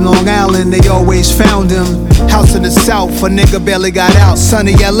 Houses in Long Island, they always found him. House in the South, a nigga barely got out.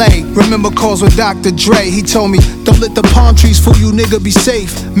 Sunny LA, remember calls with Dr. Dre. He told me, don't let the palm trees fool you, nigga, be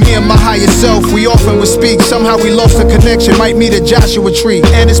safe. Me and my higher self, we often would speak. Somehow we lost the connection, might meet a Joshua tree.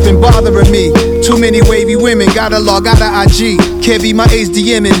 And it's been bothering me. Too many wavy women, gotta log out of IG. Can't be my age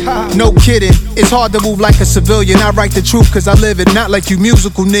DMing, no kidding. It's hard to move like a civilian. I write the truth cause I live it, not like you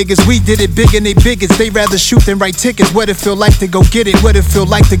musical niggas. We did it big and they bigots. They rather shoot than write tickets. What it feel like to go get it, what it feel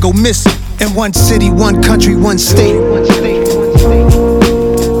like to go miss it. In one city, one country, one state.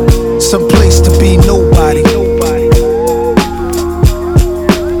 Some place to be nobody.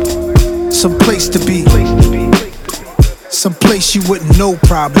 Some place to be. Some place you wouldn't know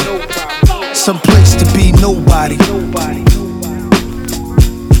probably. Some place to be nobody.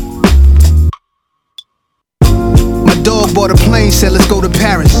 Dog bought a plane, said let's go to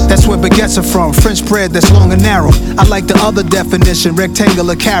Paris. That's where baguettes are from, French bread that's long and narrow. I like the other definition,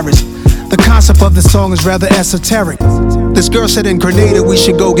 rectangular carrots. The concept of the song is rather esoteric. This girl said in Grenada we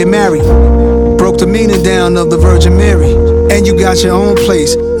should go get married. broke the meaning down of the Virgin Mary. And you got your own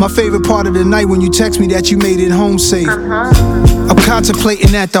place. My favorite part of the night when you text me that you made it home safe. I'm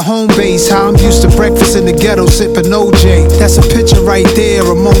contemplating at the home base how I'm used to breakfast in the ghetto sipping OJ. That's a picture right there,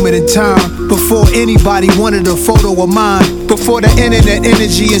 a moment in time. Before anybody wanted a photo of mine. Before the internet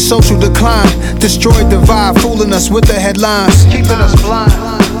energy and social decline destroyed the vibe, fooling us with the headlines, keeping us blind.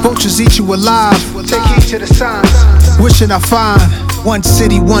 Vultures eat you alive. Take heed to the signs. Wishing I find one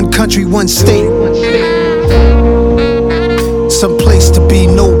city, one country, one state. Some place to be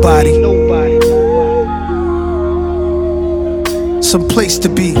nobody. Some place to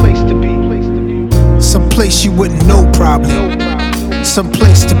be. Some place you wouldn't know probably. Some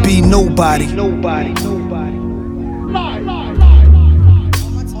place to be nobody.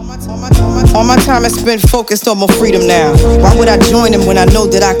 All my time is spent focused on my freedom now. Why would I join them when I know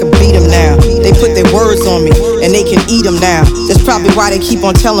that I can beat them now? They put their words on me and they can eat them now. That's probably why they keep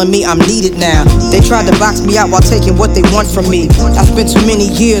on telling me I'm needed now. They tried to box me out while taking what they want from me. I spent too many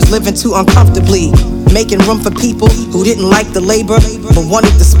years living too uncomfortably, making room for people who didn't like the labor but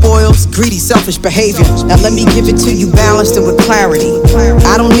wanted the spoils, greedy, selfish behavior. Now let me give it to you balanced and with clarity.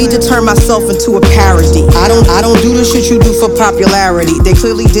 I don't need to turn myself into a parody. I don't do the shit you do for popularity. They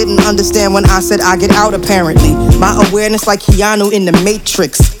clearly didn't understand when I said I get out apparently. My awareness like Keanu in the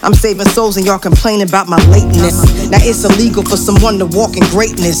Matrix. I'm saving souls and y'all complaining about my lateness. Now it's illegal for someone to walk in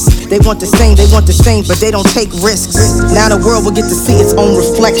greatness. They want the same, but they don't take risks. Now the world will get to see its own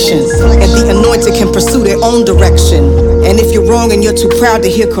reflection, and the anointed can pursue their own direction. And if you're wrong and you're too proud to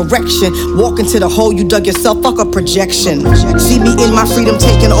hear correction, walk into the hole you dug yourself, fuck a projection. See me in my freedom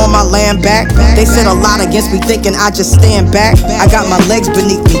taking all my land back. They said a lot against me thinking I just stand back. I got my legs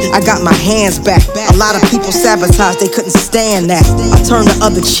beneath me, I got my hands back. A lot of people sabotaged, they couldn't stand that. I turned the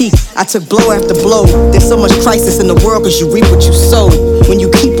other cheek, I took blow after blow. There's so much crisis in the world cause you reap what you sow. When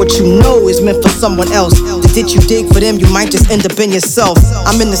you keep what you know is meant for someone else, did you dig for them, you might just end up in yourself.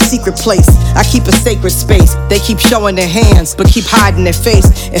 I'm in the secret place, I keep a sacred space. They keep showing their hands, but keep hiding their face.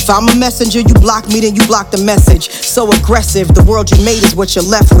 If I'm a messenger, you block me, then you block the message. So aggressive, the world you made is what you're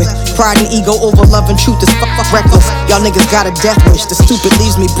left with. Pride and ego over love and truth is fuck reckless. Y'all niggas got a death wish, the stupid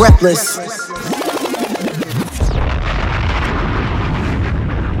leaves me breathless.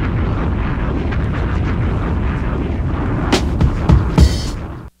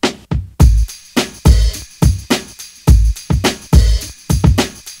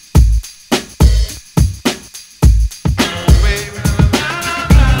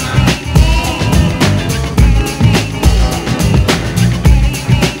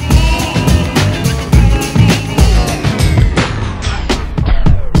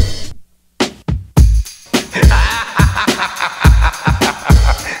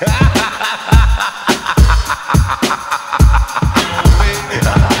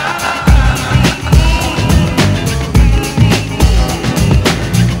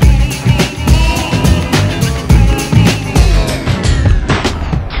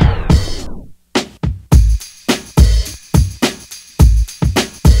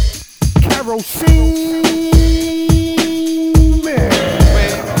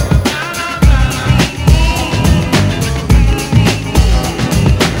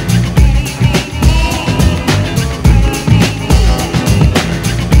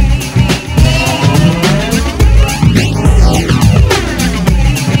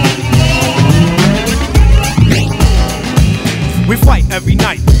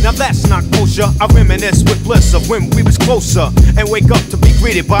 I reminisce with bliss of when we was closer and wake up to be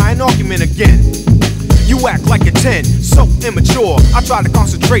greeted by an argument again. You act like a 10, so immature. I try to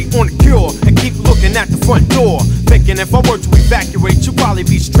concentrate on the cure and keep looking at the front door, thinking if I were to evacuate, you'd probably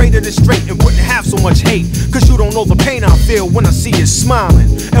be straighter than straight and wouldn't have so much hate. Cause you don't know the pain I feel when I see you smiling,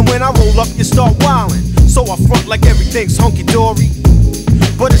 and when I roll up you start wilding. So I front like everything's hunky-dory,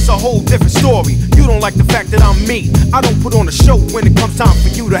 but it's a whole different story. You don't like the fact that I'm me. I don't put on a show when it comes time for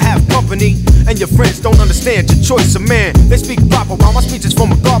you to have company. And your friends don't understand your choice of man. They speak proper while my speech is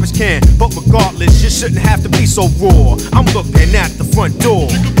from a garbage can. But regardless, you shouldn't have to be so raw. I'm looking at the front door.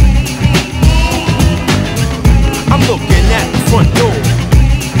 I'm looking at the front door.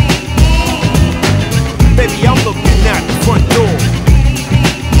 Baby, I'm looking at the front door.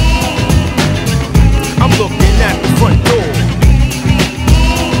 I'm looking at the front door.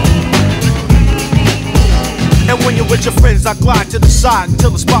 And when you're with your friends, I glide to the side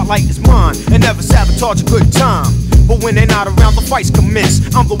until the spotlight is mine, and never sabotage a good time. But when they're not around, the fights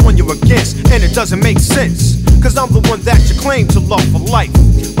commence. I'm the one you're against, and it doesn't make sense. Cause I'm the one that you claim to love for life.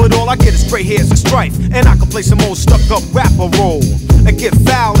 But all I get is gray hairs and strife, and I can play some old stuck-up rapper role and get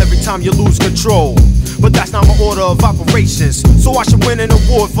foul every time you lose control. but that's not my order of operations. So I should win an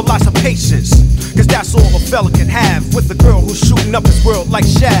award for lots of patience, cause that's all a fella can have with a girl who's shooting up his world like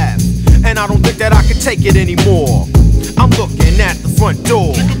Shaft. And I don't think that I can take it anymore. I'm looking at the front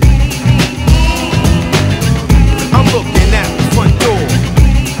door. I'm looking at the front door.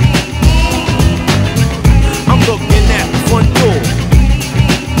 I'm looking at the front door.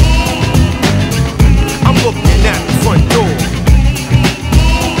 I'm looking at the front door.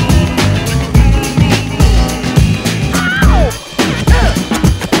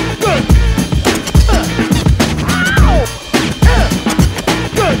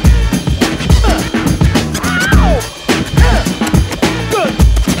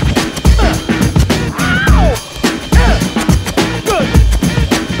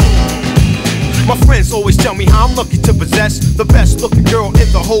 Always tell me how I'm lucky to possess the best looking girl in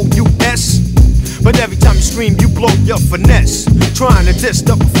the whole US. But every time you scream, you blow your finesse, trying to diss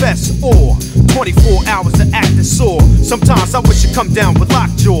the professor. Or 24 hours of acting sore. Sometimes I wish you'd come down with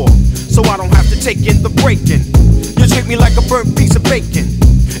lockjaw, so I don't have to take in the breaking. You treat me like a burnt piece of bacon.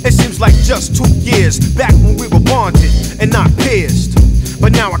 It seems like just 2 years back when we were bonded and not pierced.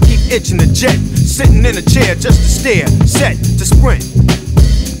 But now I keep itching the jet, sitting in a chair just to stare, set to sprint.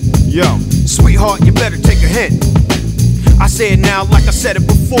 Yo, sweetheart, you better take a hint. I say it now like I said it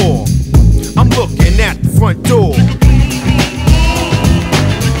before. I'm looking at the front door.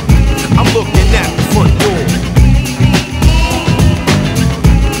 I'm looking at the front door.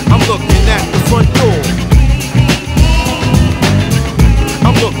 I'm looking at the front door.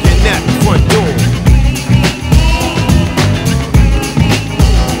 I'm looking at the front door.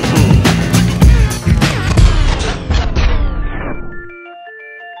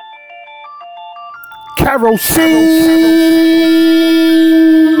 Kerosene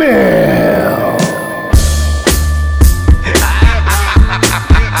Mill.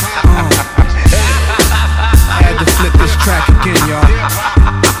 Had to flip this track again, y'all.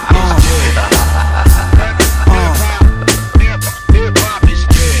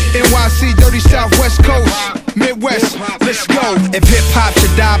 NYC, dirty Southwest Coast, Midwest, let's go. If hip hop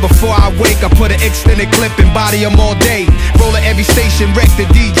should die before I wake, I put an extended clip and body 'em all day. Roll at every station, wreck the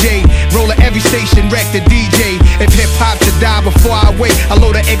DJ. Roll at every station, wreck the DJ. If hip hop should die before I wake, I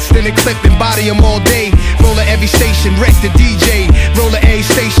load an extended clip and body 'em all day. Roll at every station, wreck the DJ. Roll at every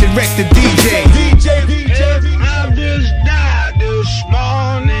station, wreck the DJ. I just died this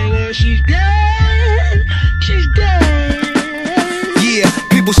morning and she's dead. She's dead. Yeah,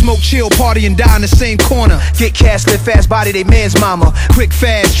 people smoke, chill, party, and die in the same corner. Get cash, live fast, body they man's mama. Quick,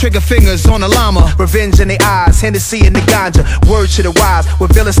 fast, trigger fingers on the llama. Revenge in their eyes, Hennessy in the ganja. Word to the wise,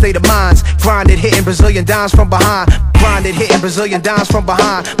 with villain state of minds. Grinded, hitting Brazilian dimes from behind. Grinded, hitting Brazilian dimes from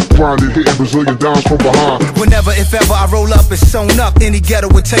behind. Grinded, hitting Brazilian dimes from behind. Whenever, if ever, I roll up, it's sewn up. Any ghetto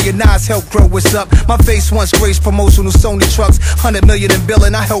would tell you Nas help grow what's up. My face once graced promotional Sony trucks. 100 million in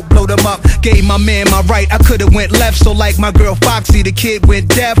billing, I helped blow them up. Gave my man my right, I could've went left. So like my girl Foxy, the kid went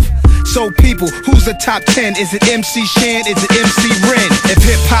deaf. So people, who's the top 10? Is it MC Shan? Is it MC Ren? If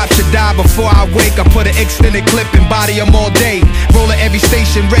hip hop should die before I wake, I put an extended clip and body 'em all day. Roll at every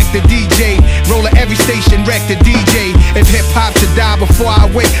station, wreck the DJ. Roll at every station, wreck the DJ. If hip hop should die before I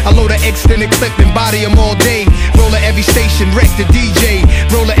wake, I load an extended clip and body 'em all day. Roll at every station, wreck the DJ.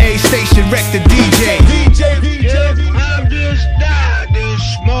 Roll at every station, wreck the DJ. I just died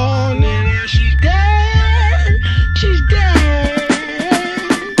this morning and she's dead. She's dead.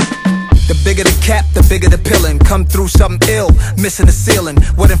 The bigger the cap, the bigger the pillin'. Come through something ill, missing the ceiling.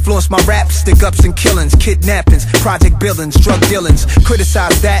 What influenced my rap? Stick-ups and killings, kidnappings, project billings, drug dealings.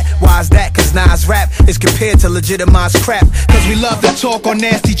 Criticize that, why is that? Cause Nas rap is compared to legitimized crap. Cause we love to talk on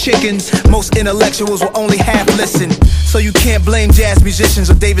nasty chickens. Most intellectuals will only half listen. So you can't blame jazz musicians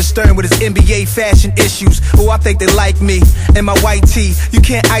or David Stern with his NBA fashion issues. Oh, I think they like me and my white tee. You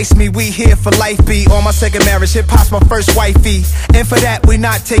can't ice me, we here for life be. On my second marriage, hip-hop's my first wifey. And for that, we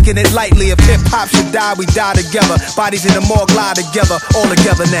not taking it lightly. If hip-hop should die, we die together. Bodies in the morgue lie together, all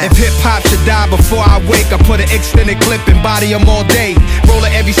together now. If hip-hop should die before I wake, I put an extended clip and body 'em all day. Roll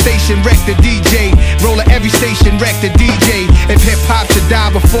at every station, wreck the DJ. Roll at every station, wreck the DJ. If hip-hop should die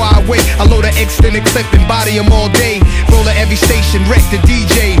before I wake, I load an extended clip and body 'em all day. Roll at every station, wreck the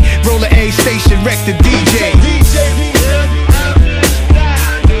DJ. Roll at every station, wreck the DJ.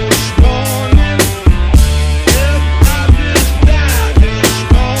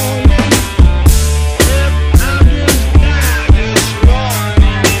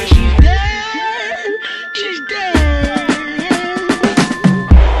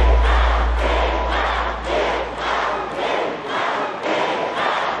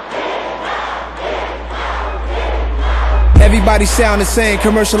 Everybody sound the same,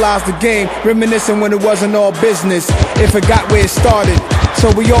 commercialize the game, reminiscing when it wasn't all business. It forgot where it started. So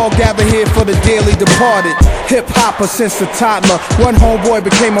we all gather here for the dearly departed. Hip-hopper since a toddler. One homeboy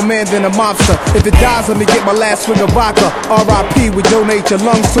became a man, then a mobster. If it dies, let me get my last swig of vodka. R.I.P. we donate your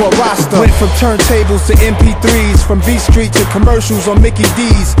lungs to a roster. Went from turntables to MP3s, from B Street to commercials on Mickey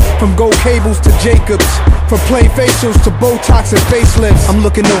D's, from gold cables to Jacobs, from plain facials to Botox and facelifts. I'm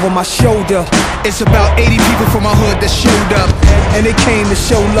looking over my shoulder. It's about 80 people from my hood that showed up, and they came to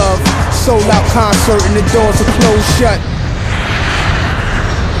show love. Sold out concert and the doors are closed shut.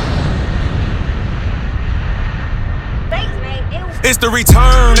 It's the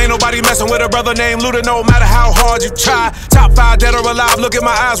return, ain't nobody messing with a brother named Luda, no matter how hard you try. Top 5 dead or alive, look at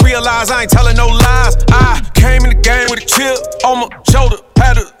my eyes, realize I ain't telling no lies. I came in the game with a chip on my shoulder,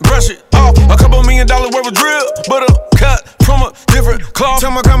 had to brush it off. A couple $1 million worth of drip, but I'm cut from a different cloth. Tell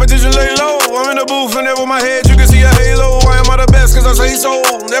my competition lay low, I'm in the booth and over my head you can see a halo. Why am I the best? Cause I say so.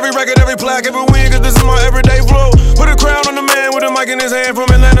 Every record, every plaque, every win, cause this is my everyday flow. Put a crown on the man with a mic in his hand from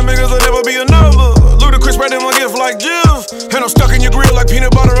Atlanta, niggas will never be another. Ludacris spreading my gift like Jill, and I'm stuck in your grill like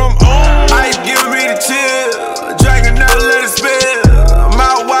peanut butter, I'm on. Ice give me the chill, drinking now let it spill.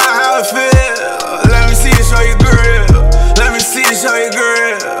 Mouth wide how it feel. Let me see it, show you grill. Let me see it, show you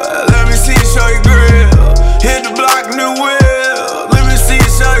grill. Let me see it, show you grill. Hit the block, new wheel. Let me see it,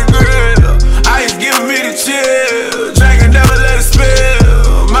 show you grill. Ice give me the chill, drinking never let it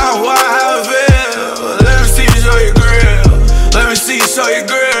spill. Mouth wide how it feel. Let me see it, show you grill. Let me see it, show you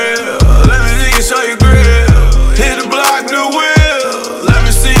grill. Let me see it, show you grill. Hit the block, new wheel. Let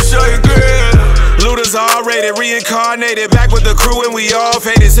me see it, show you grill. Luda's R-rated, reincarnated, back with the crew and we all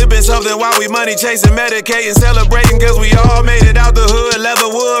faded. Sipping something while we money chasing, medicating, celebrating cause we all made it out the hood. Leather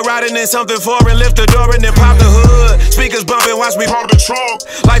wood, riding in something foreign, lift the door and then pop the hood. Speakers bumping, watch me pop the trunk.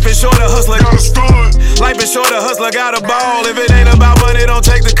 Life is short, a hustler got a stunt. Life is short, a hustler got a ball. If it ain't about money, don't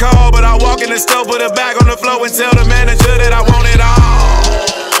take the call. But I walk in the store, put a bag on the floor and tell the manager that I want it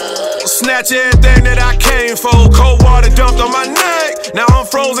all. Snatch everything that I came for. Cold water dumped on my neck. Now I'm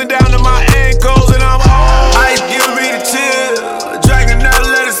frozen down to my ankles and I'm on. Ice give me the chill, drinking now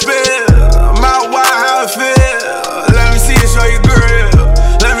let it spill. Mouth wide how it feel. Let me see it, show you grill.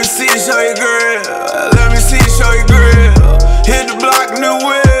 Let me see it, show you grill. Let me see it, show you grill. Hit the block, new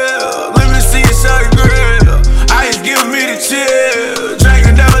wheel. Let me see it, show you grill. Ice give me the chill,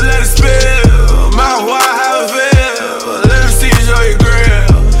 drinking never let it spill. Mouth wide how it feel. Let me see it, show you grill.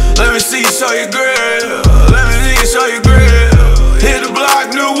 Let me see it, show you grill. Let me see it, show you grill. Hit the block,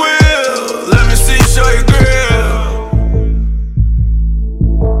 new wheel. Let me see it, show you grill.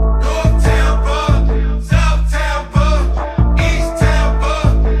 North Tampa, South Tampa, East Tampa,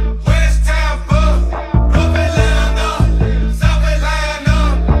 West Tampa, North Atlanta, South Atlanta,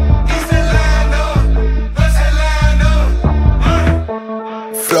 East Atlanta, West Atlanta.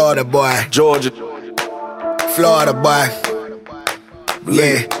 Florida boy, Georgia, Florida boy.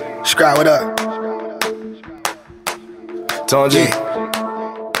 Yeah, Scrap, what up? Tonji.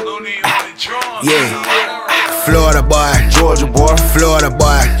 Yeah. Florida boy, Georgia boy, Florida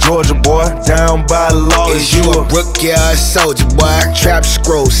boy, Georgia boy, down by the law. Is you a rookie or a soldier boy? Trap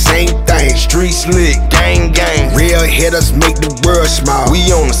scroll, same thing. Street slick, gang gang. Real hitters make the world smile.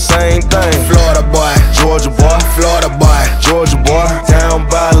 We on the same thing. Florida boy, Georgia boy, Florida boy, Georgia boy, down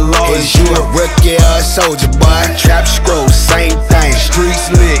by the law. Is you a rookie or a soldier boy? Trap scroll, same thing. Street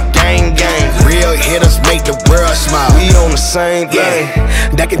slick, gang gang. Real hitters make the world smile. We on the same thing.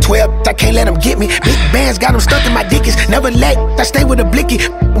 Back in 12, I can't let them get me. Big bands got them stuck in my dickies. Never lack, I stay with a blicky.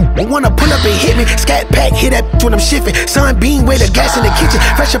 Wanna pull up and hit me. Scat pack, hit that when I'm shifting. Sunbeam, way the gas in the kitchen.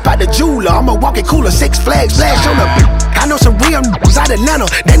 Fresh up out the jeweler, I'm a walking cooler. 6 flags, flash on the I know some real ones out of Atlanta.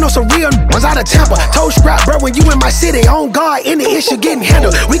 They know some real ones out of Tampa. Told Scrap, bro, when you in my city, on guard, any issue getting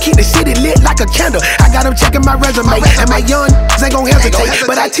handled. We keep the city lit like a candle. I got them checking my resume, and my young ain't gon' hesitate.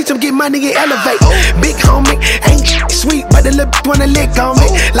 But I teach them get money and elevate. Big homie, ain't sweet, but the lip wanna lick on me.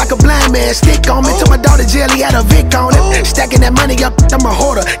 Like a blind man, stick on me. To my daughter jail, he had a Vic on it. Stacking that money up, I'm a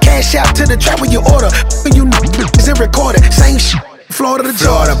hoarder. Cash out to the trap when you order. When you is it recorded, same shit. Florida to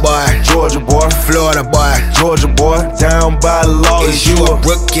Georgia boy, Georgia boy, Florida boy, Georgia boy, down by the law. Is you a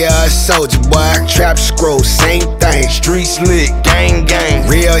rookie or a soldier boy? Trap scroll, same thing. Street slick, gang gang.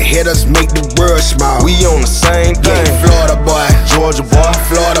 Real hitters make the world smile. We on the same thing. Florida boy, Georgia boy,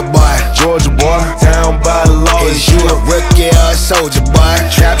 Florida boy, Georgia boy, down by the law. Is you a rookie or a soldier boy?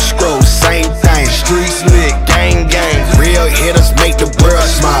 Trap scroll, same thing. Street slick, gang gang. Real hitters make the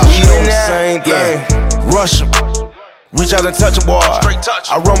world smile. We on the same thing. Russia. Reach out and touch a boy.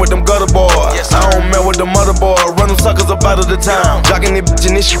 I run with them gutter boys. I don't mess with the mother boy. Run them suckers up out of the town. Jocking this bitch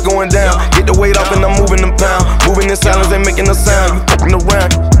and this shit going down. Get the weight off and I'm moving them pound. Moving in silence, ain't making a sound. You fucking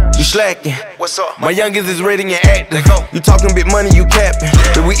around, you slacking. What's up? My youngest is ready and acting. You talking big money, you capping.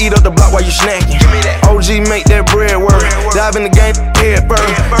 Then we eat up the block while you snacking. OG make that bread work. Dive in the game, head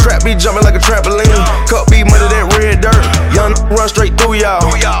first. Trap be jumping like a trampoline. Cup be muddy that red dirt. Young run straight through y'all.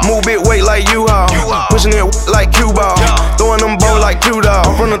 Move big weight like U-Haul. Pushing it like Q-ball. Throwing them bow like Q-Dog.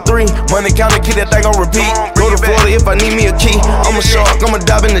 I'm from the 3, money counter, keep that thing on repeat. Go to Florida if I need me a key. I'm a shark, I'ma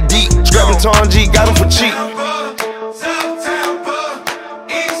dive in the deep. Scrapping Tom G, got him for cheap.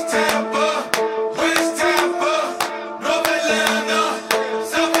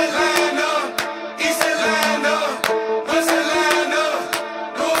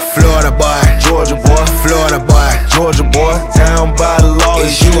 Florida boy, Georgia boy, Florida boy, Georgia boy, down by the law.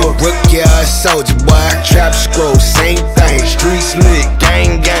 Is you a rookie or a soldier boy? Trap scroll, same thing. Street slick,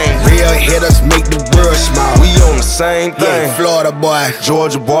 gang gang. Real hitters make the world smile. We on the same thing. Yeah, Florida boy,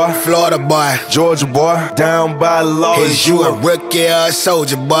 Georgia boy, Florida boy, Georgia boy, down by the law. Is you a rookie or a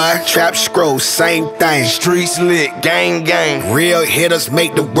soldier boy? Trap scroll, same thing. Street slick, gang gang. Real hitters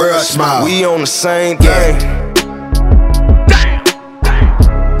make the world smile. We on the same thing.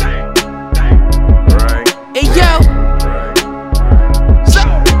 Hey yo,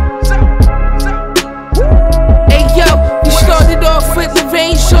 hey yo, we started off with the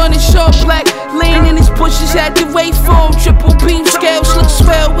veins on his short black lane and his pushes had to wait for him. Triple beam scales look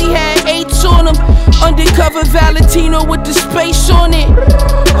swell, we had 8s on them. Undercover Valentino with the space on it.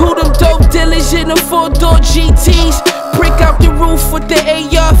 Who them dope dealers in the 4-door GTs? Break out the roof with the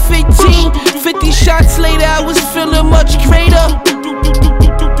AR-15. 50 shots later, I was feeling much greater.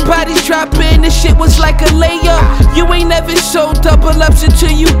 Bodies dropping, this shit was like a layup. You ain't never sold double ups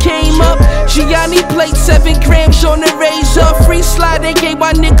until you came up. Gianni played 7 grams on the razor. Free slide, they gave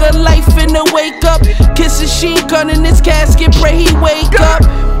my nigga life in the wake up. Kiss a machine gun in his casket, pray he wake up.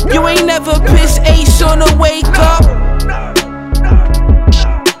 You ain't never pissed ace on the wake up.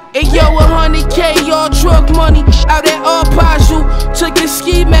 Hey yo, 100K, all drug money out at Arpaju. Took a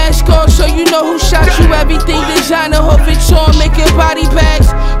ski mask off so you know who shot you. Everything designer, hope it's on, making body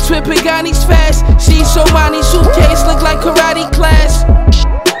bags. Twin Pagani's fast, see Somani suitcase look like karate class.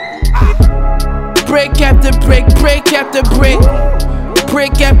 Brick after brick, brick after brick.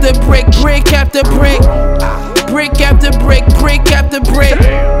 Brick after brick, brick after brick. Brick after brick, brick after brick.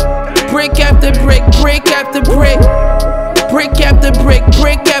 Brick after brick, brick after brick. Brick after brick,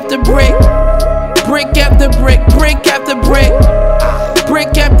 brick after brick. Brick after brick, brick after brick.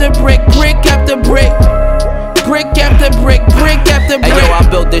 Brick after brick, brick after brick. Brick after brick, brick after brick. Hey yo, I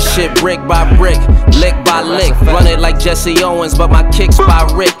built this shit brick by brick, lick by lick. Run it like Jesse Owens, but my kicks by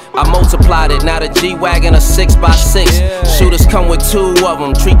Rick. I multiplied it, now the G-Wagon a 6x6. Shooters come with 2 of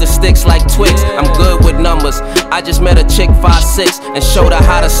them, treat the sticks like Twix. I'm good with numbers, I just met a chick 5'6" and showed her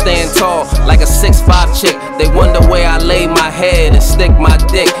how to stand tall like a 6'5" chick. They wonder where I lay my head and stick my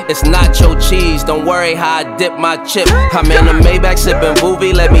dick. It's nacho cheese, don't worry how I dip my chip. I'm in the Maybach sipping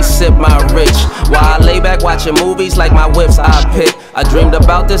Boovie, let me sip my rich. While I lay back watching movies like my whips I pick. I dreamed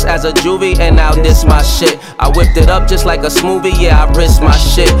about this as a juvie and now this my shit. I whipped it up just like a smoothie, yeah I risk my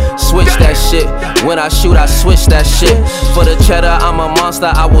shit. Switch that shit, when I shoot I switch that shit. For the cheddar I'm a monster,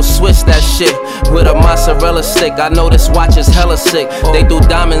 I will switch that shit. With a mozzarella stick, I know this watch is hella sick. They do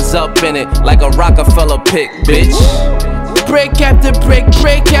diamonds up in it like a Rockefeller pick, bitch. Brick after brick,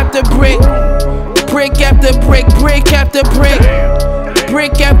 brick after brick. Brick after brick, brick after brick.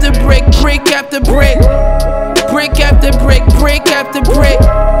 Brick after brick, brick after brick. Brick after brick, brick after brick.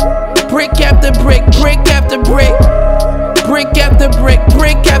 Brick after brick, brick after brick. Brick after brick,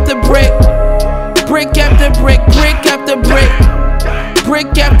 brick after brick. Brick after brick, brick after brick.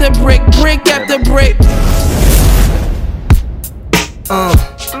 Brick after brick, brick after brick.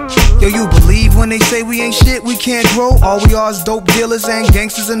 Yo, you believe when they say we ain't shit, we can't grow? All we are is dope dealers and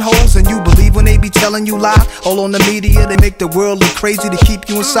gangsters and hoes. And you believe when they be telling you lie? All on the media, they make the world look crazy to keep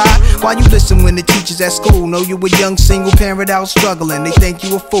you inside. Why you listen when the teachers at school know you a young single parent out struggling? They think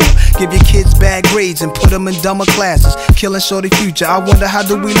you a fool. Give your kids bad grades and put them in dumber classes, killing shorty future. I wonder how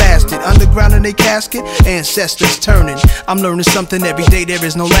do we last it? Underground in they casket, ancestors turning. I'm learning something every day, there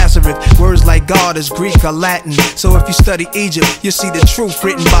is no Lazarus. Words like God is Greek or Latin. So if you study Egypt, you'll see the truth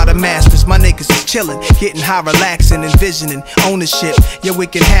written by the man. masters. My niggas is chillin', getting high, relaxing, envisioning ownership. Yeah, we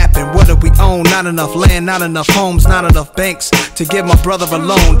can happen. What do we own? Not enough land, not enough homes, not enough banks to give my brother a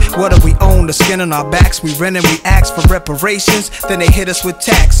loan. What do we own? The skin on our backs. We rent and we ask for reparations. Then they hit us with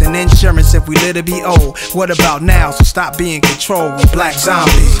tax and insurance if we live to be old. What about now? So stop being controlled. We black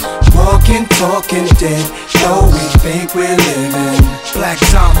zombies. Walking, talking dead, though we think we're living. Black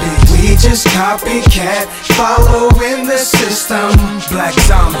zombies. We just copycat, following the system. Black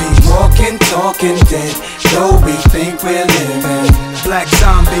zombies. Walking, talking dead, though we think we're living. Black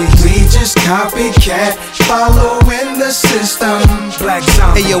zombies. We just copycat, following the system. Black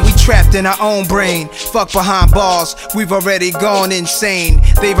zombies. Hey yo, we trapped in our own brain. Fuck behind bars, we've already gone insane.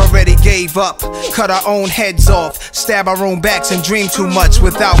 They've already gave up, cut our own heads off, stab our own backs and dream too much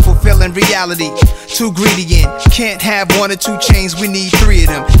without fulfilling reality. Too greedy and can't have 1 or 2 chains, we need 3 of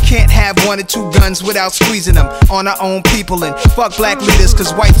them. Can't have 1 or 2 guns without squeezing them on our own people. And fuck black leaders,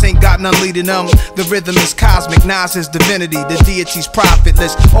 cause whites ain't got none leading them. The rhythm is cosmic, Nas is divinity, the deity's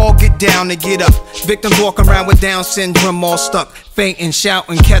profitless. All get down and get up. Victims walk around with Down syndrome all stuck, fainting,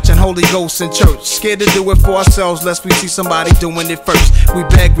 shouting, catching Holy Ghost in church. Scared to do it for ourselves lest we see somebody doing it first. We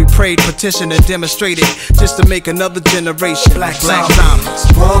begged, we prayed, petitioned and demonstrated just to make another generation. Black zombies.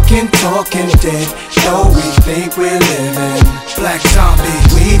 Walking, talking dead, though we think we're living. Black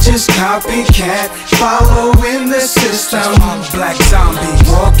zombies. We just copycat, following the system. Black zombies.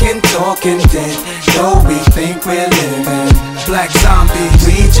 Walking, talking dead, though we think we're living. Black zombies.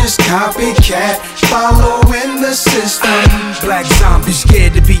 We just copycat, following the system. Black zombies.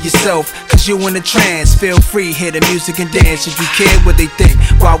 Scared to be yourself, cause you in a trance. Feel free, hear the music and dance. If you care what they think,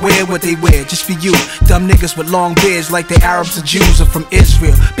 why wear what they wear? Just for you, dumb niggas with long beards like they Arabs or Jews are from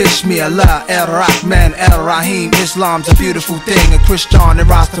Israel. Bismillah, El-Rahman, El-Rahim. Islam's a beautiful thing, a Christian and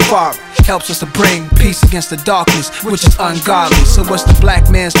Rastafari helps us to bring peace against the darkness, which is ungodly. So what's the black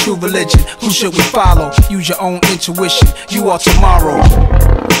man's true religion? Who should we follow? Use your own intuition, you are tomorrow.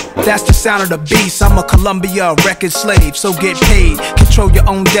 That's the sound of the beast. I'm a Columbia record slave, so get paid. Control your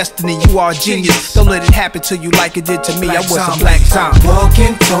own destiny, you are a genius. Don't let it happen to you like it did to me. I was a black zombie.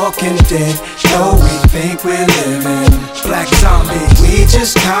 Walking, talking dead, though we think we're living. Black zombie. We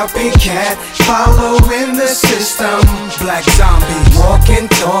just copycat, following the system. Black zombie. Walking,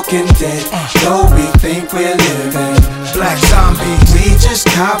 talking dead, though we think we're living. Black zombie. We just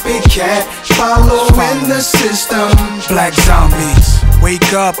copycat, following the system. Black zombies.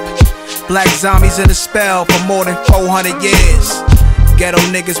 Wake up, black zombies in a spell for more than 400 years. Ghetto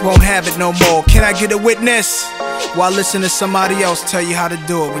niggas won't have it no more. Can I get a witness? While listening to somebody else tell you how to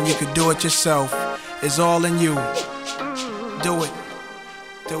do it when you could do it yourself. It's all in you. Do it.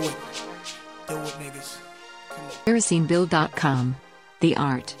 Do it. Do it, niggas. KerosineBill.com. The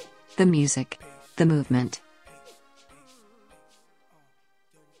art, the music, the movement.